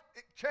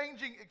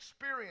life-changing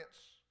experience.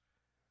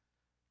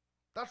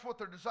 That's what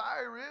their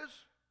desire is.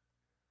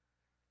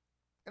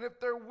 And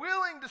if they're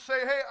willing to say,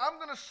 hey, I'm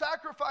going to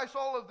sacrifice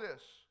all of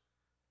this,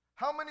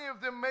 how many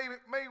of them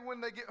may when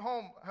they get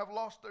home, have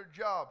lost their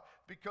job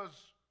because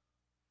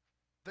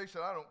they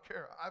said, I don't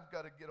care. I've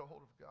got to get a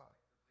hold of God.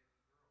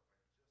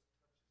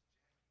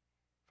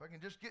 If I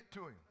can just get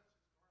to him.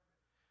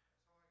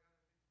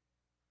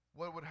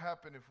 What would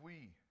happen if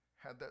we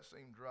had that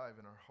same drive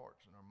in our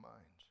hearts and our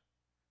minds?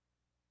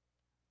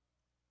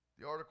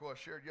 The article I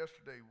shared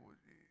yesterday,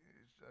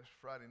 that's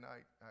Friday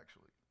night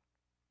actually,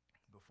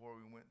 before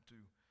we went to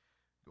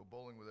go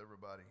bowling with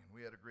everybody, and we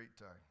had a great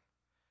time,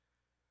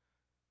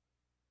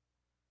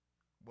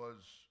 was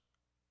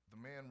the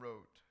man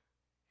wrote,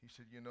 he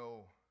said, you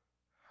know,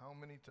 how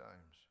many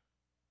times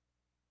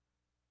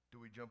do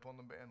we jump on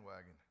the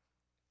bandwagon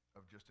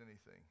of just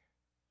anything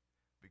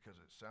because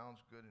it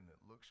sounds good and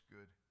it looks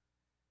good?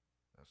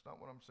 That's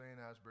not what I'm saying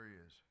Asbury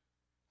is.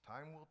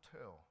 Time will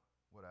tell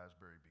what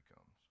Asbury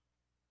becomes.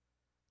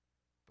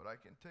 But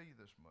I can tell you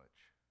this much.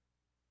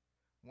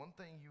 One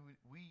thing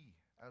we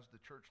as the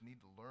church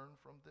need to learn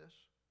from this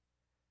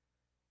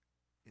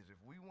is if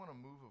we want a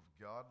move of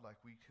God like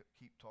we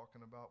keep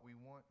talking about we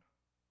want,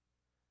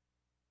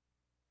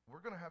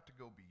 we're going to have to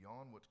go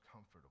beyond what's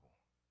comfortable.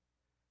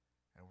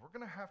 And we're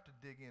going to have to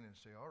dig in and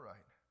say, all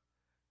right,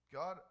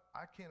 God,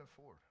 I can't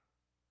afford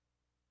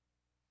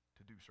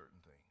to do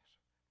certain things.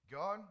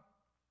 God,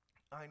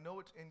 I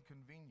know it's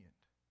inconvenient.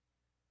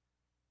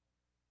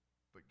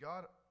 But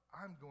God,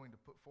 I'm going to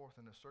put forth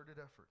an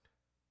asserted effort.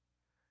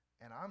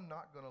 And I'm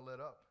not going to let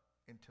up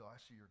until I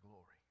see your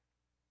glory.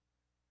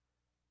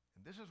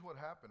 And this is what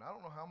happened. I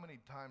don't know how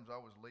many times I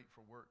was late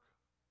for work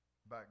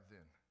back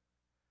then.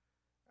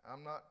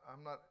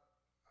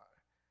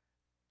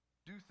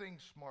 Do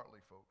things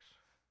smartly, folks.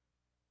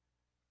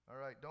 All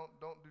right, don't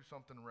do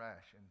something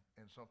rash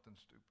and something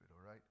stupid,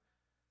 all right?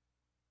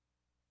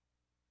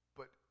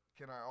 But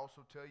can I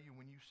also tell you,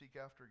 when you seek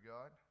after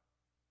God,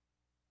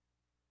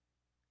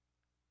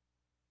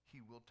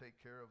 he will take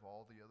care of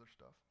all the other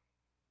stuff.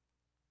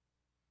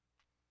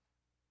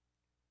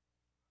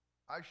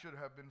 I should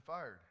have been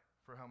fired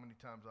for how many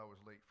times I was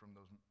late from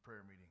those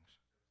prayer meetings.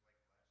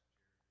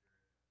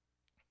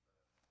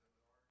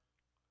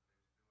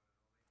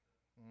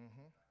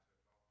 Mm-hmm.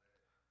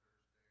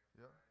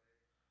 Yeah.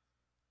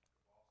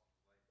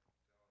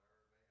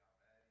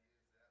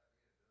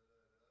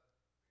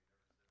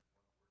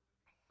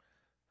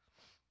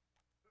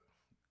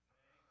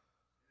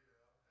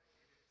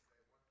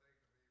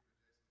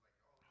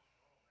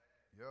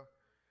 Yeah.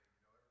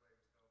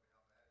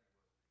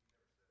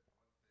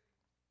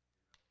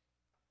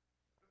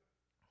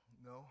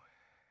 No.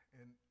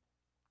 And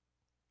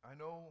I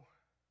know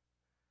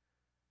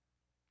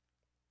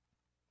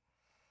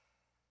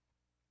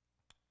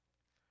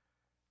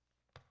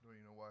don't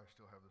even know why I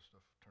still have this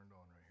stuff turned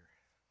on right here.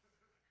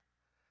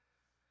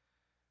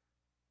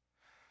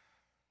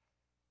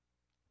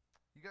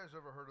 You guys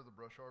ever heard of the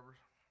brush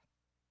harbors?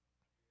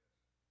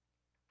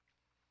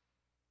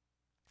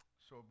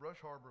 So a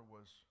brush harbor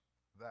was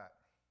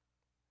that.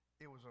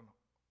 It was a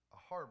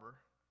harbor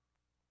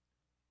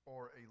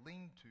or a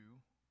lean-to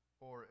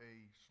or a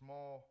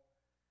small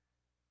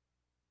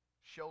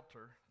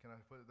shelter, can I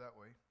put it that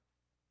way?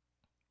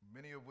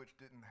 Many of which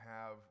didn't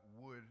have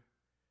wood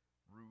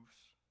roofs.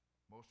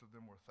 Most of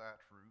them were thatch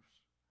roofs.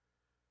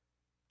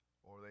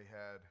 Or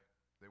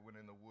they went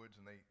in the woods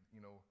and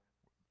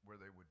where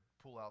they would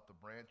pull out the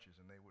branches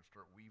and they would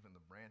start weaving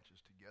the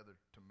branches together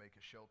to make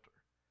a shelter.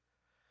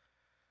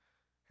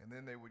 And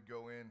then they would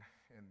go in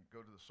and go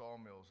to the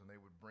sawmills and they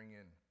would bring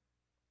in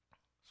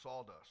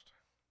sawdust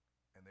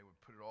and they would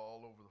put it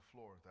all over the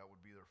floor. That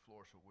would be their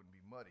floor so it wouldn't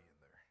be muddy in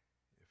there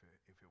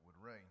if it would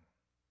rain.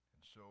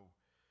 And so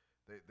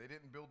they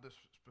didn't build this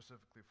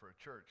specifically for a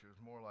church. It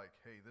was more like,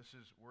 hey,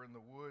 we're in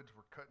the woods,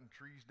 we're cutting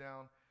trees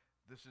down,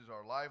 this is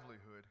our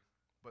livelihood.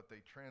 But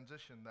they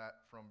transitioned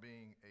that from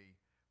being a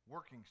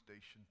working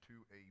station to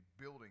a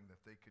building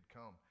that they could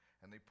come.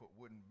 And they put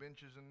wooden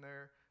benches in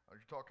there. Are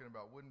you talking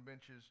about wooden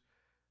benches?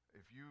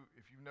 If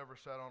you've never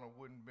sat on a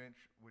wooden bench,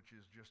 which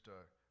is just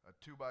a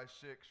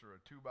 2x6 or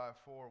a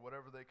 2x4,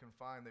 whatever they can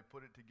find, they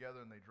put it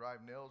together and they drive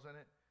nails in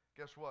it.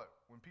 Guess what?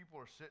 When people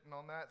are sitting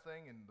on that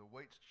thing and the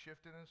weight's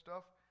shifting and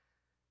stuff,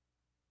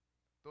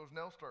 those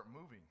nails start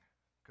moving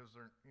because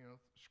they're,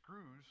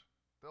 screws,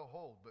 they'll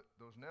hold, but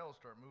those nails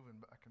start moving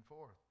back and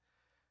forth.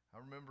 I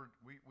remember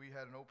we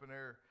had an open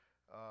air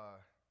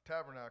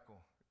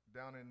tabernacle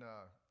down in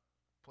a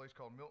place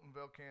called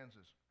Miltonville,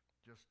 Kansas,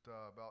 just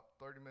about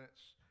 30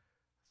 minutes,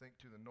 I think,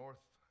 to the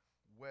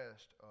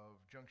northwest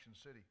of Junction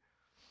City.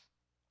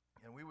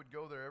 And we would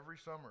go there every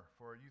summer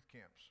for our youth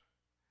camps.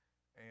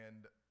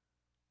 And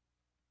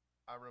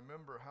I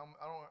remember I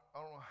don't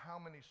know how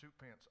many suit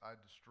pants I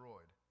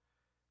destroyed,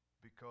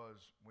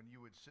 because when you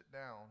would sit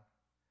down,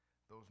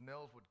 those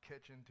nails would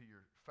catch into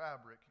your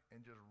fabric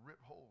and just rip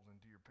holes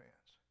into your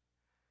pants.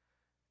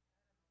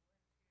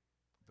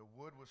 The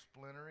wood was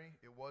splintery.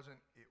 It wasn't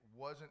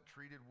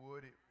treated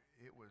wood.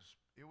 It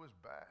was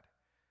bad.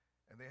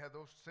 And they had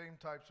those same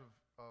types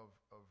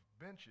of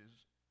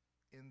benches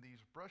in these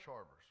brush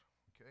harbors.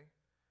 Okay?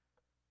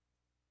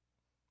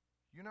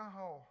 You know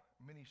how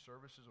many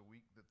services a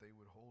week that they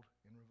would hold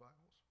in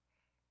revivals?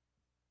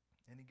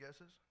 Any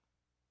guesses?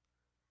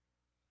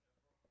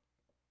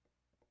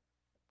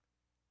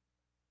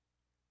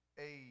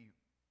 A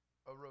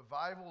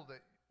revival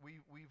that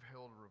we've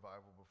held a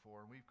revival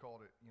before, and we've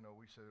called it,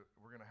 we said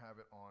we're going to have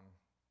it on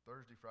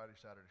Thursday, Friday,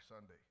 Saturday,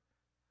 Sunday,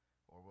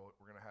 or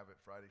we're going to have it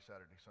Friday,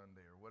 Saturday,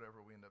 Sunday, or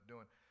whatever we end up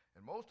doing.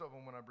 And most of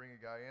them, when I bring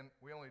a guy in,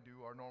 we only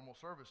do our normal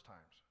service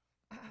times.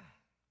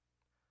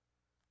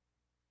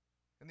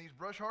 And these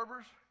brush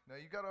harbors, now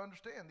you got to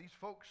understand, these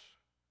folks,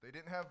 they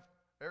didn't have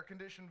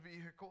air-conditioned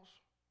vehicles.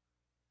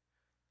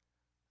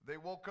 They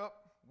woke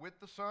up with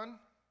the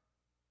sun.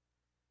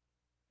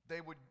 They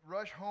would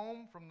rush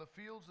home from the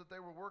fields that they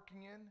were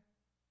working in,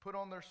 put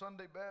on their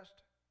Sunday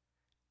best.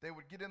 They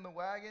would get in the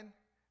wagon,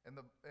 and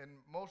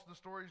most of the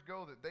stories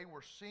go that they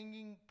were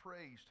singing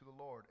praise to the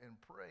Lord and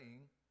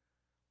praying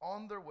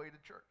on their way to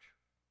church,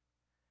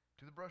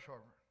 to the brush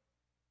harbor.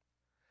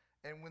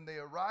 And when they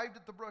arrived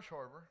at the brush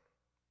harbor,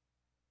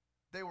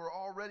 they were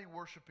already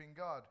worshiping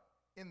God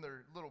in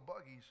their little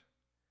buggies.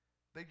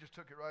 They just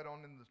took it right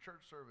on into the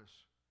church service,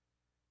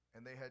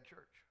 and they had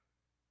church.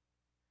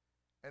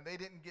 And they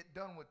didn't get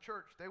done with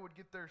church. They would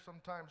get there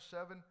sometimes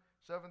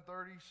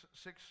 7:30,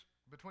 6,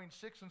 between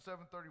 6 and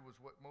 7:30 was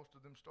what most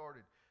of them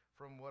started,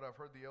 from what I've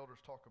heard the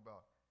elders talk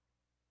about.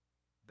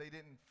 They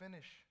didn't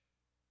finish.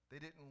 They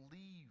didn't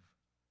leave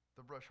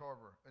the brush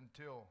harbor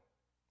until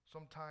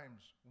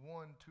sometimes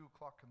 1, 2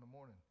 o'clock in the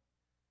morning.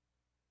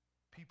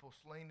 People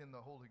slain in the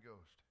Holy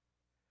Ghost,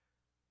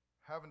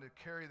 having to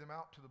carry them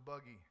out to the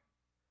buggy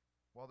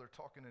while they're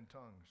talking in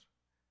tongues,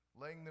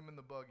 laying them in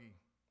the buggy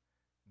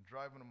and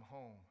driving them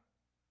home.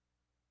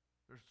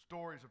 There's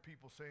stories of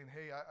people saying,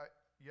 hey,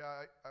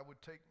 I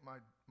would take my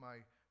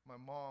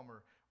mom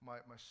or my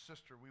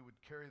sister, we would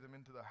carry them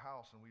into the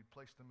house and we'd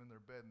place them in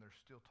their bed, and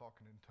they're still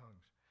talking in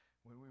tongues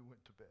when we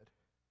went to bed.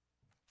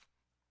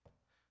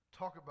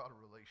 Talk about a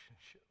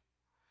relationship.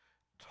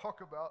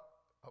 Talk about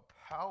a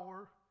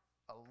power,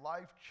 a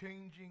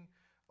life-changing,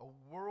 a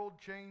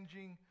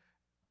world-changing,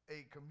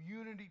 a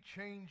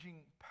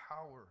community-changing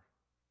power.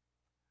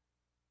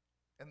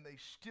 And they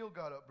still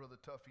got up, Brother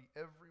Tuffy,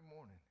 every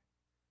morning,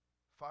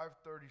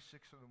 5:30,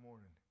 6 in the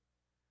morning,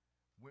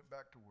 went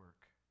back to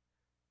work.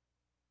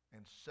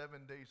 And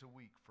 7 days a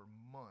week for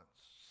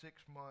months,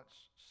 6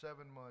 months,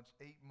 7 months,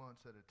 8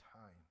 months at a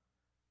time,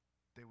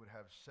 they would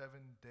have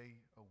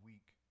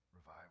 7-day-a-week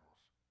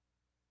revivals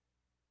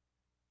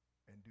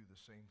and do the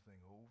same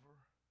thing over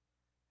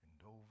and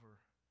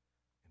over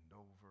and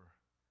over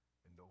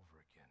and over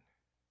again,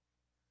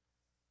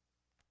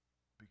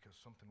 because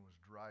something was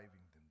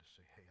driving them to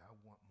say, hey, I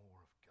want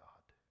more of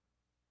God.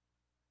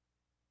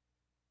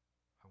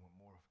 I want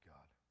more of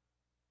God.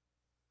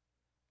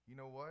 You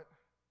know what?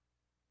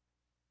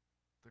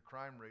 The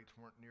crime rates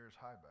weren't near as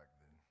high back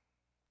then.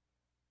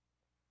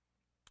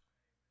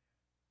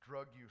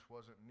 Drug use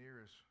wasn't near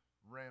as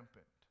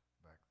rampant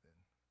back then.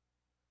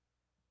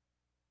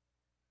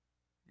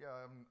 Yeah,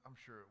 I'm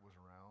sure it was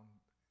around.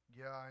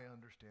 Yeah, I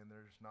understand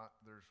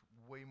there's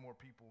way more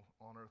people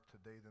on earth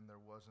today than there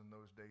was in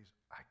those days.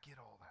 I get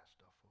all that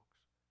stuff, folks.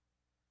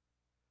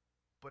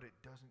 But it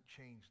doesn't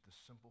change the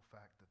simple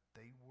fact that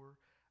they were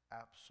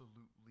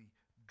absolutely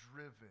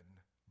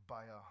driven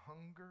by a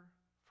hunger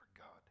for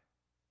God.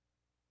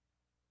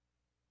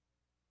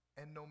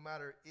 And no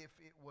matter if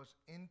it was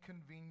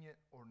inconvenient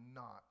or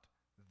not,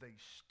 they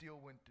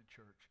still went to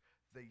church.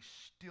 They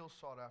still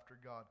sought after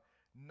God.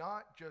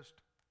 Not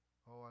just,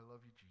 oh, I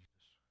love you,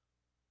 Jesus.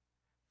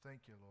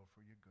 Thank you, Lord,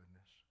 for your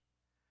goodness.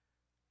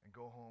 And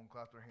go home,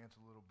 clap their hands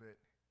a little bit.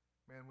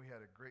 Man, we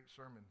had a great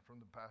sermon from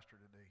the pastor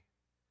today.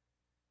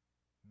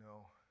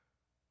 No.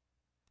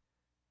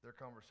 Their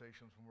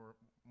conversations were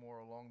more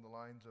along the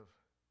lines of,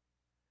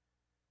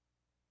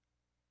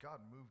 God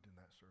moved in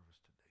that service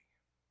today.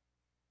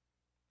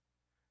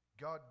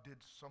 God did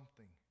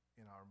something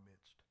in our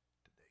midst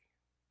today.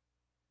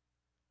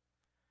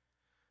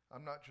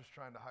 I'm not just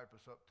trying to hype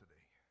us up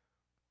today.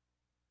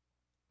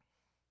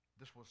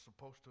 This was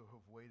supposed to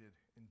have waited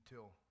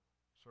until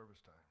service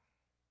time.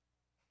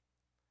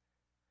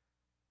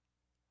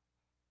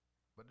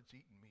 But it's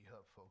eating me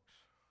up, folks.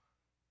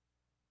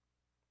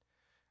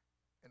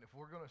 And if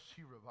we're going to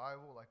see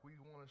revival like we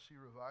want to see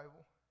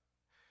revival,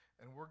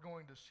 and we're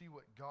going to see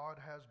what God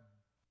has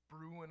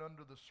brewing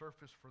under the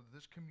surface for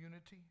this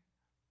community,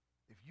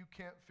 if you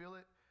can't feel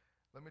it,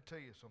 let me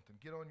tell you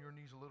something. Get on your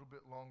knees a little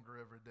bit longer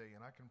every day,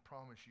 and I can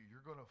promise you,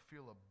 you're going to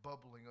feel a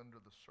bubbling under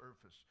the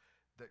surface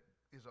that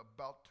is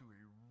about to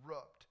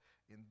erupt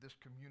in this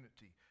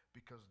community,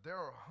 because there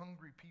are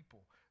hungry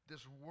people.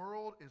 This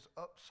world is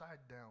upside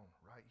down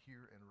right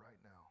here and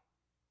right now.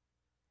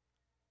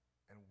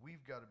 And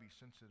we've got to be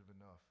sensitive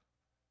enough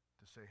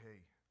to say,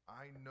 hey,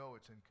 I know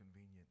it's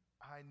inconvenient.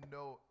 I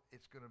know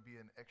it's going to be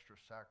an extra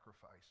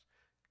sacrifice,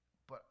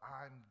 but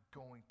I'm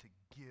going to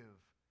give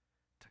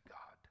to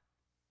God.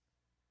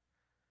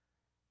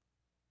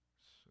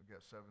 So I've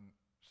got 8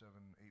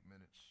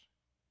 minutes.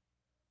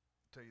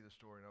 I'll tell you the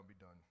story and I'll be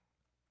done.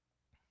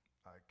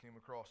 I came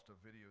across a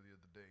video the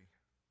other day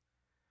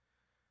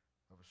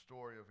of a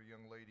story of a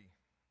young lady.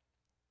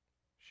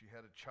 She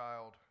had a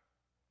child.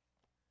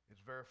 It's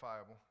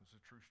verifiable. It's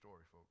a true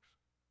story, folks.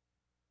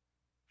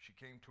 She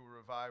came to a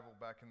revival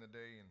back in the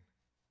day, and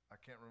I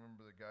can't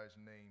remember the guy's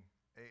name,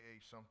 A.A.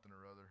 something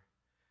or other.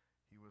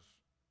 He was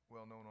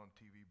well known on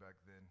TV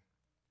back then.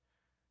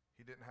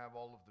 He didn't have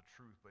all of the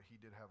truth, but he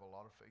did have a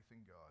lot of faith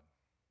in God.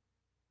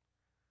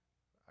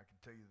 I can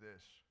tell you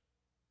this.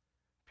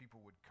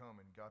 People would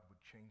come and God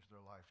would change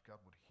their lives. God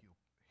would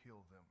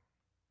heal them.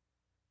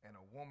 And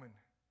a woman,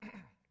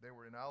 they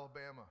were in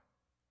Alabama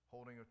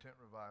holding a tent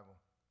revival.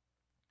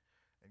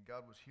 And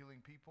God was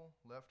healing people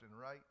left and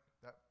right.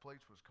 That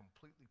place was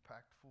completely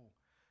packed full.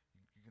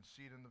 You can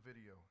see it in the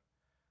video.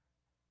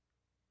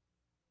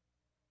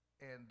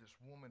 And this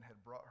woman had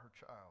brought her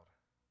child.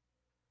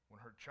 When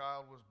her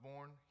child was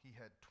born, he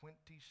had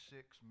 26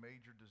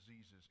 major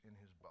diseases in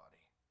his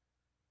body.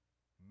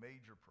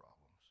 Major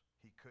problems.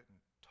 He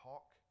couldn't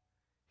talk.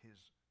 His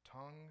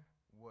tongue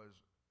was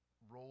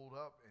rolled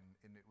up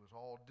and it was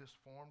all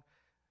disformed.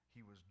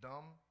 He was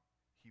dumb.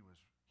 He was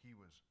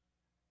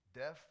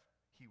deaf.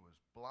 He was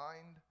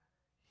blind.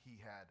 He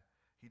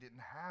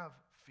didn't have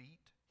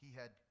feet.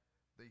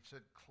 They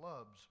said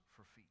clubs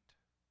for feet.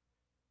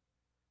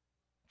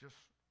 Just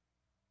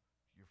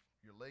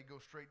your leg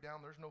goes straight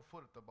down. There's no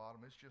foot at the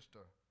bottom. It's just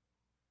a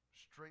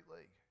straight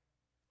leg.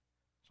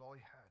 That's all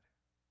he had.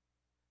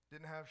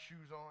 Didn't have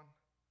shoes on.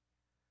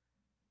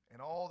 And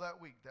all that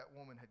week, that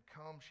woman had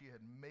come. She had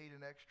made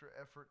an extra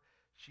effort.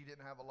 She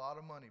didn't have a lot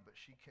of money, but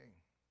she came.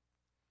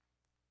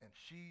 And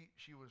she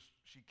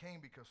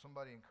came because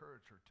somebody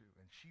encouraged her to.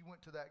 And she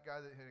went to that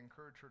guy that had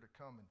encouraged her to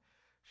come, and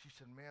she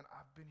said, man,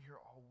 I've been here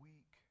all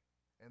week.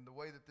 And the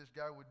way that this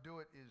guy would do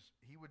it is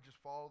he would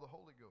just follow the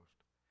Holy Ghost.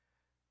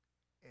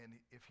 And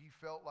if he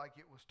felt like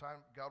it was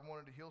time, God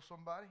wanted to heal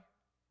somebody,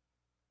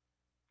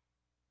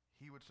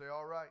 he would say,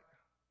 all right.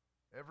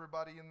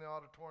 Everybody in the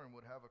auditorium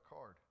would have a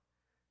card.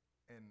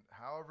 And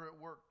however it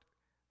worked,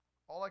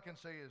 all I can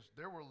say is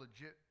there were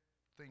legit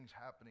things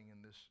happening in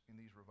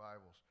these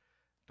revivals.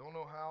 Don't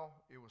know how.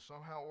 It was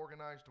somehow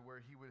organized to where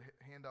he would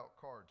hand out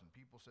cards, and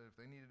people said if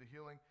they needed a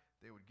healing,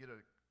 they would get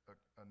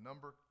a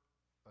numbered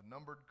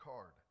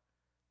card,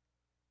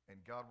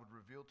 and God would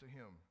reveal to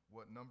him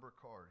what number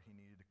card he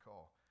needed to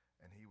call,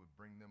 and he would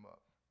bring them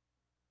up,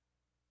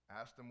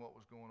 ask them what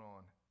was going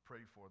on,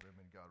 pray for them,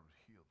 and God would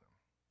heal them.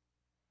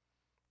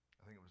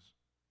 I think it was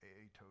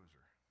A.A.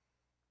 Tozer.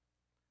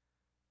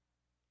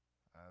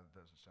 That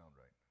doesn't sound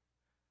right.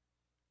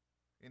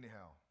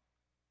 Anyhow,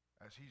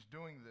 as he's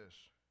doing this,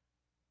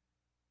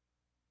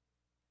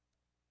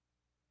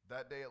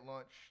 that day at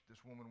lunch, this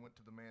woman went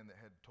to the man that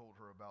had told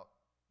her about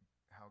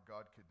how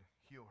God could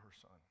heal her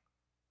son.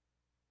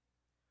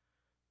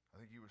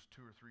 I think he was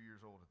 2 or 3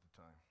 years old at the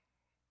time.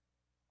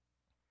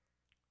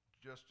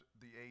 Just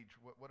the age,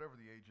 whatever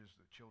the age is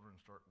that children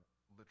start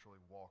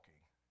literally walking,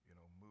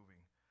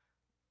 moving.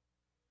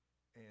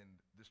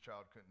 And this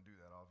child couldn't do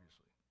that,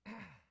 obviously.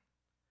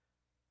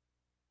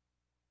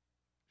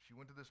 She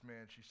went to this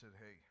man. She said,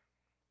 hey,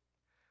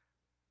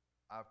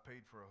 I've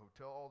paid for a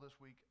hotel all this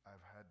week.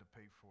 I've had to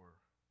pay for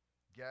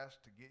gas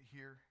to get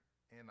here,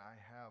 and I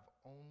have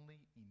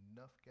only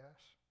enough gas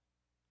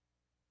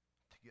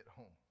to get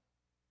home.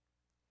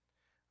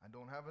 I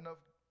don't have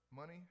enough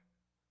money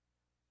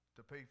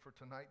to pay for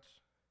tonight's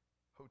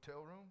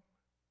hotel room,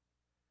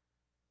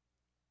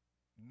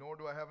 nor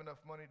do I have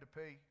enough money to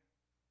pay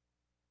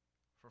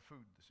for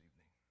food this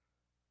evening.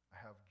 I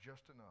have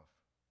just enough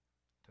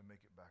to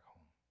make it back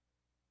home.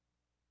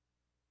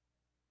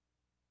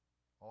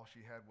 All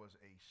she had was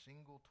a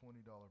single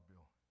 $20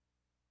 bill.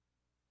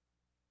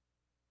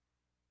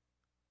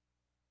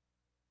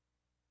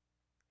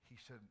 He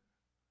said,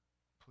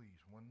 please,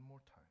 one more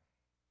time,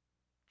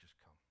 just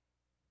come.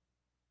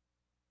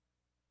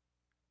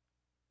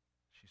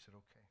 She said,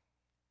 okay.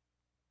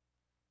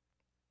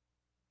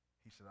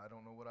 He said, I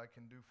don't know what I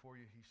can do for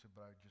you. He said,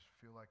 but I just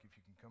feel like if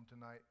you can come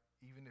tonight,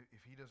 even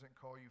if he doesn't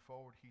call you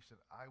forward, he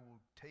said, I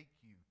will take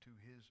you to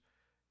his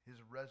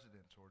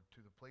residence or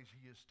to the place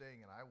he is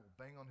staying, and I will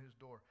bang on his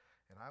door,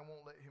 and I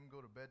won't let him go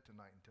to bed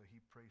tonight until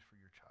he prays for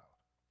your child.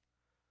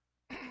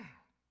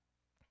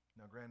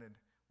 Now, granted,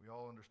 we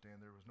all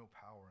understand there was no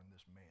power in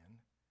this man,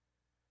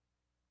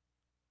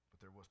 but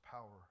there was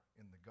power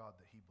in the God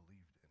that he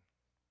believed in.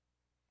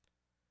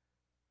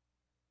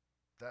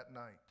 that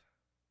night,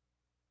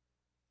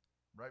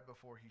 right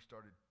before he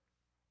started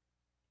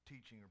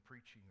teaching or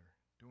preaching or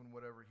doing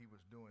whatever he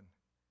was doing,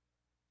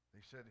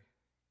 they said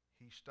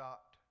he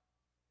stopped.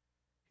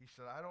 He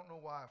said, I don't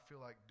know why I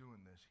feel like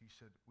doing this. He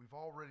said, we've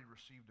already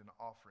received an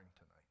offering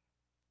tonight.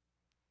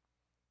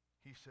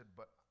 He said,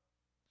 but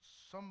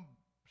some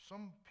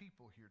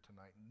people here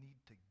tonight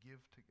need to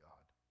give to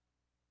God.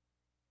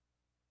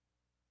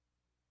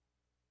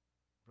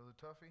 Brother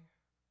Tuffy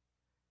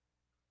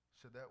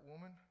said that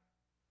woman,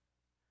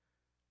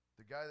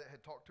 the guy that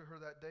had talked to her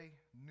that day,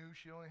 knew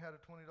she only had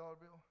a $20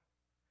 bill.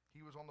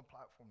 He was on the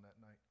platform that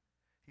night.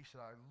 He said,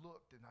 I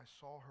looked and I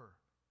saw her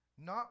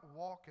not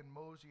walk and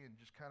mosey and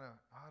just kind of,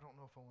 I don't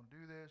know if I want to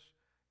do this.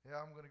 Yeah,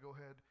 I'm going to go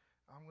ahead.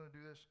 I'm going to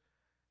do this.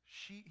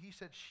 He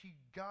said she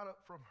got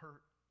up from her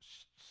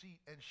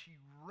seat and she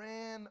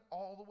ran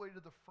all the way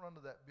to the front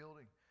of that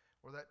building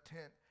or that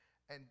tent.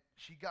 And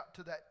she got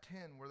to that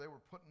tin where they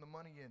were putting the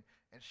money in,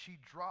 and she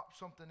dropped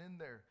something in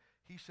there.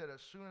 He said,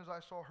 as soon as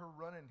I saw her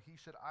running, he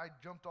said, I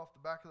jumped off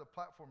the back of the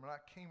platform and I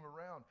came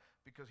around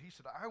because he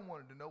said, I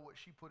wanted to know what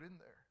she put in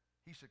there.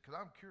 He said, because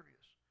I'm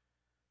curious.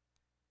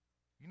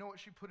 You know what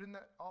she put in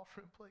that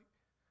offering plate?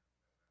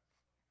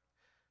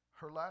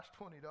 Her last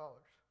 $20.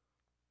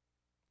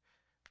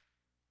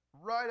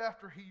 Right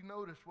after he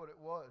noticed what it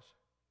was,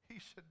 he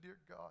said, dear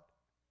God,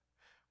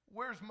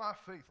 where's my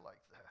faith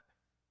like that?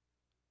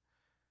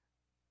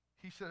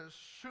 He said, as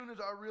soon as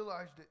I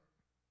realized it,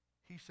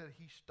 he said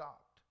he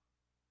stopped.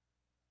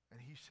 And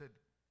he said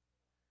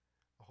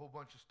a whole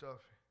bunch of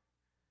stuff.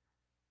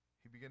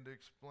 He began to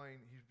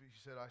explain. He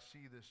said, I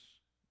see this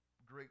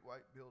great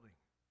white building.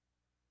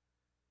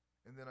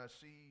 And then I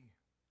see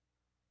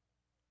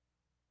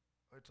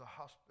it's a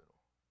hospital.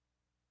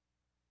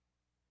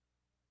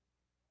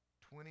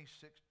 26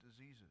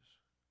 diseases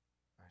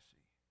I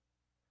see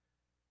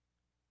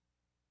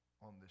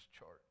on this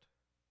chart.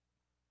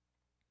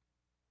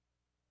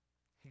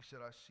 He said,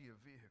 I see a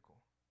vehicle.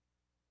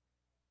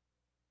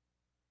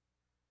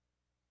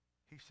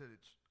 He said,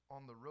 it's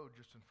on the road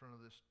just in front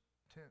of this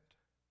tent.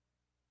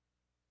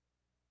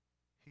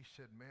 He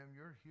said, ma'am,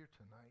 you're here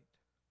tonight.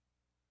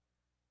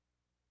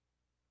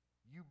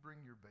 You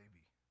bring your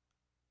baby.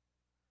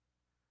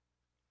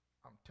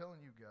 I'm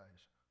telling you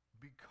guys,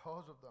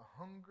 because of the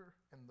hunger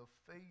and the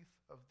faith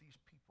of these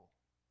people,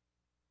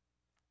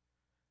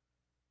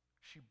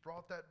 she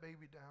brought that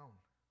baby down.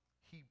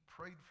 He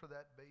prayed for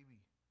that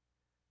baby.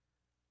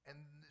 And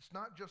it's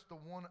not just the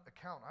one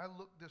account. I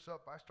looked this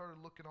up. I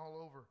started looking all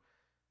over.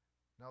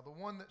 Now, the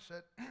one that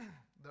said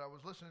that I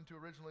was listening to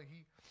originally,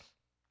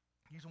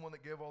 he's the one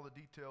that gave all the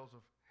details of,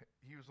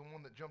 he was the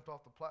one that jumped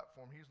off the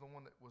platform. He's the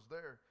one that was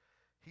there.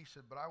 He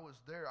said, but I was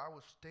there. I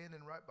was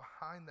standing right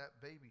behind that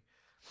baby.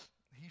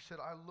 He said,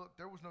 I looked.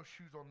 There was no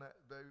shoes on that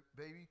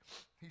baby.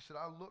 He said,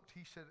 I looked.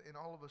 He said, and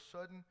all of a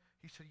sudden,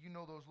 he said, you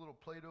know those little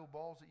Play-Doh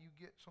balls that you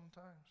get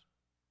sometimes?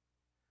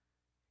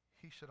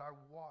 He said, I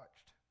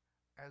watched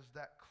as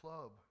that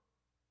club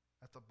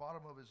at the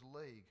bottom of his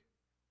leg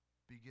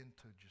began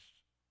to just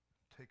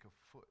take a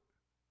foot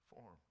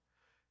form.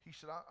 He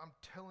said, I'm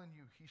telling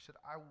you, he said,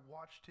 I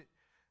watched it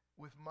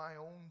with my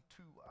own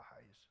two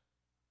eyes.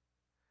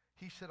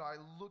 He said, I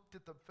looked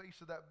at the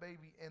face of that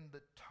baby and the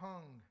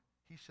tongue,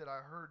 he said,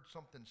 I heard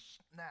something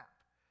snap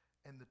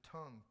and the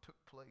tongue took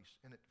place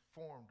and it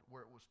formed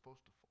where it was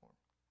supposed to form.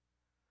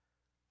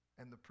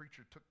 And the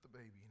preacher took the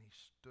baby and he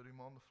stood him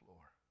on the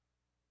floor.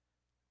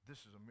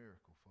 This is a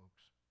miracle,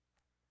 folks.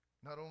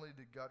 Not only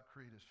did God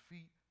create his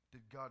feet,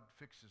 did God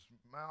fix his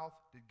mouth?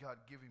 Did God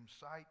give him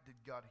sight?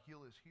 Did God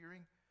heal his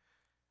hearing?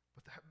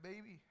 But that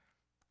baby,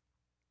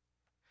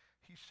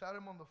 he sat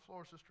him on the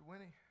floor, Sister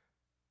Winnie,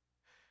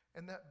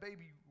 and that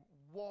baby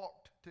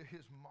walked to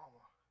his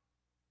mama,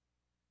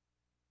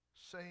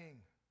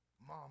 saying,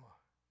 Mama,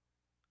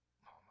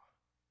 Mama.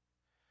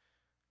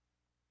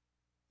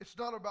 It's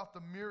not about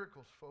the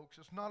miracles, folks.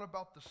 It's not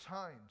about the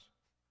signs,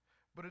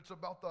 but it's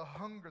about the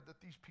hunger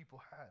that these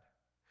people had.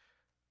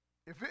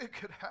 If it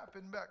could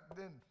happen back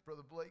then,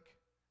 Brother Blake,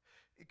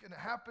 it can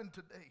happen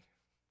today.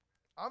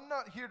 I'm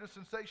not here to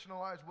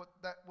sensationalize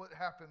what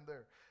happened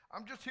there.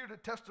 I'm just here to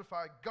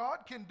testify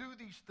God can do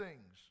these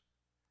things.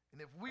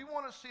 And if we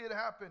want to see it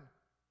happen,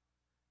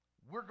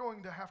 we're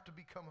going to have to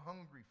become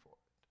hungry for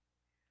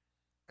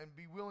it and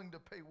be willing to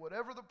pay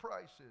whatever the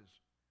price is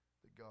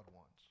that God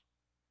wants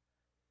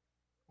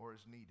or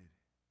is needed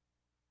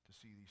to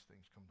see these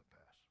things come to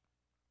pass.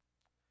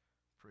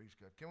 Praise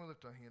God. Can we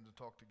lift our hands and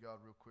talk to God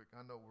real quick?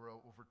 I know we're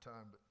over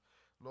time, but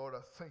Lord,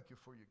 I thank you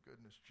for your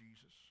goodness,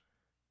 Jesus.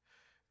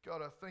 God,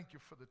 I thank you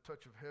for the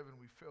touch of heaven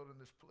we felt in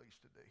this place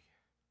today.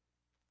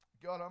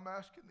 God, I'm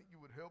asking that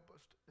you would help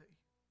us today.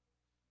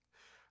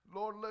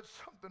 Lord, let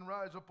something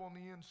rise up on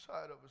the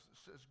inside of us that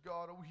says,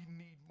 God, we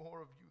need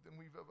more of you than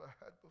we've ever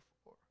had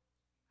before.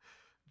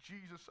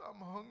 Jesus,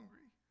 I'm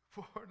hungry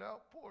for an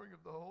outpouring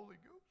of the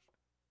Holy Ghost.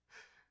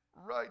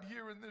 Right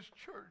here in this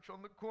church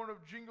on the corner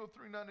of Jingle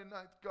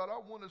 399th, God,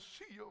 I want to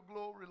see your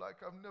glory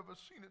like I've never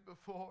seen it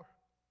before.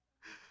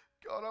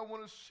 God, I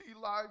want to see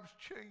lives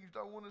changed.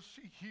 I want to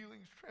see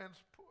healings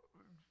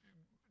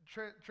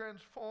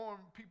transform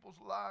people's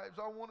lives.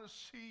 I want to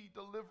see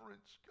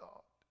deliverance,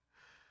 God.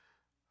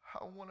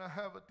 I want to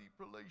have a deep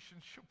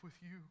relationship with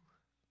you.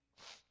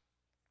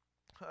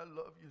 I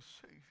love you,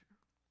 Savior.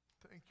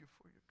 Thank you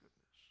for your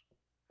goodness.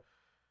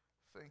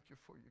 Thank you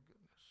for your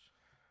goodness.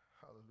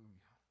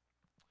 Hallelujah.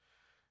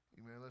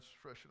 Amen. Let's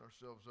freshen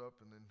ourselves up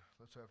and then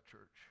let's have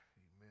church.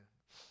 Amen.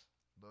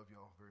 Love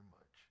y'all very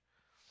much.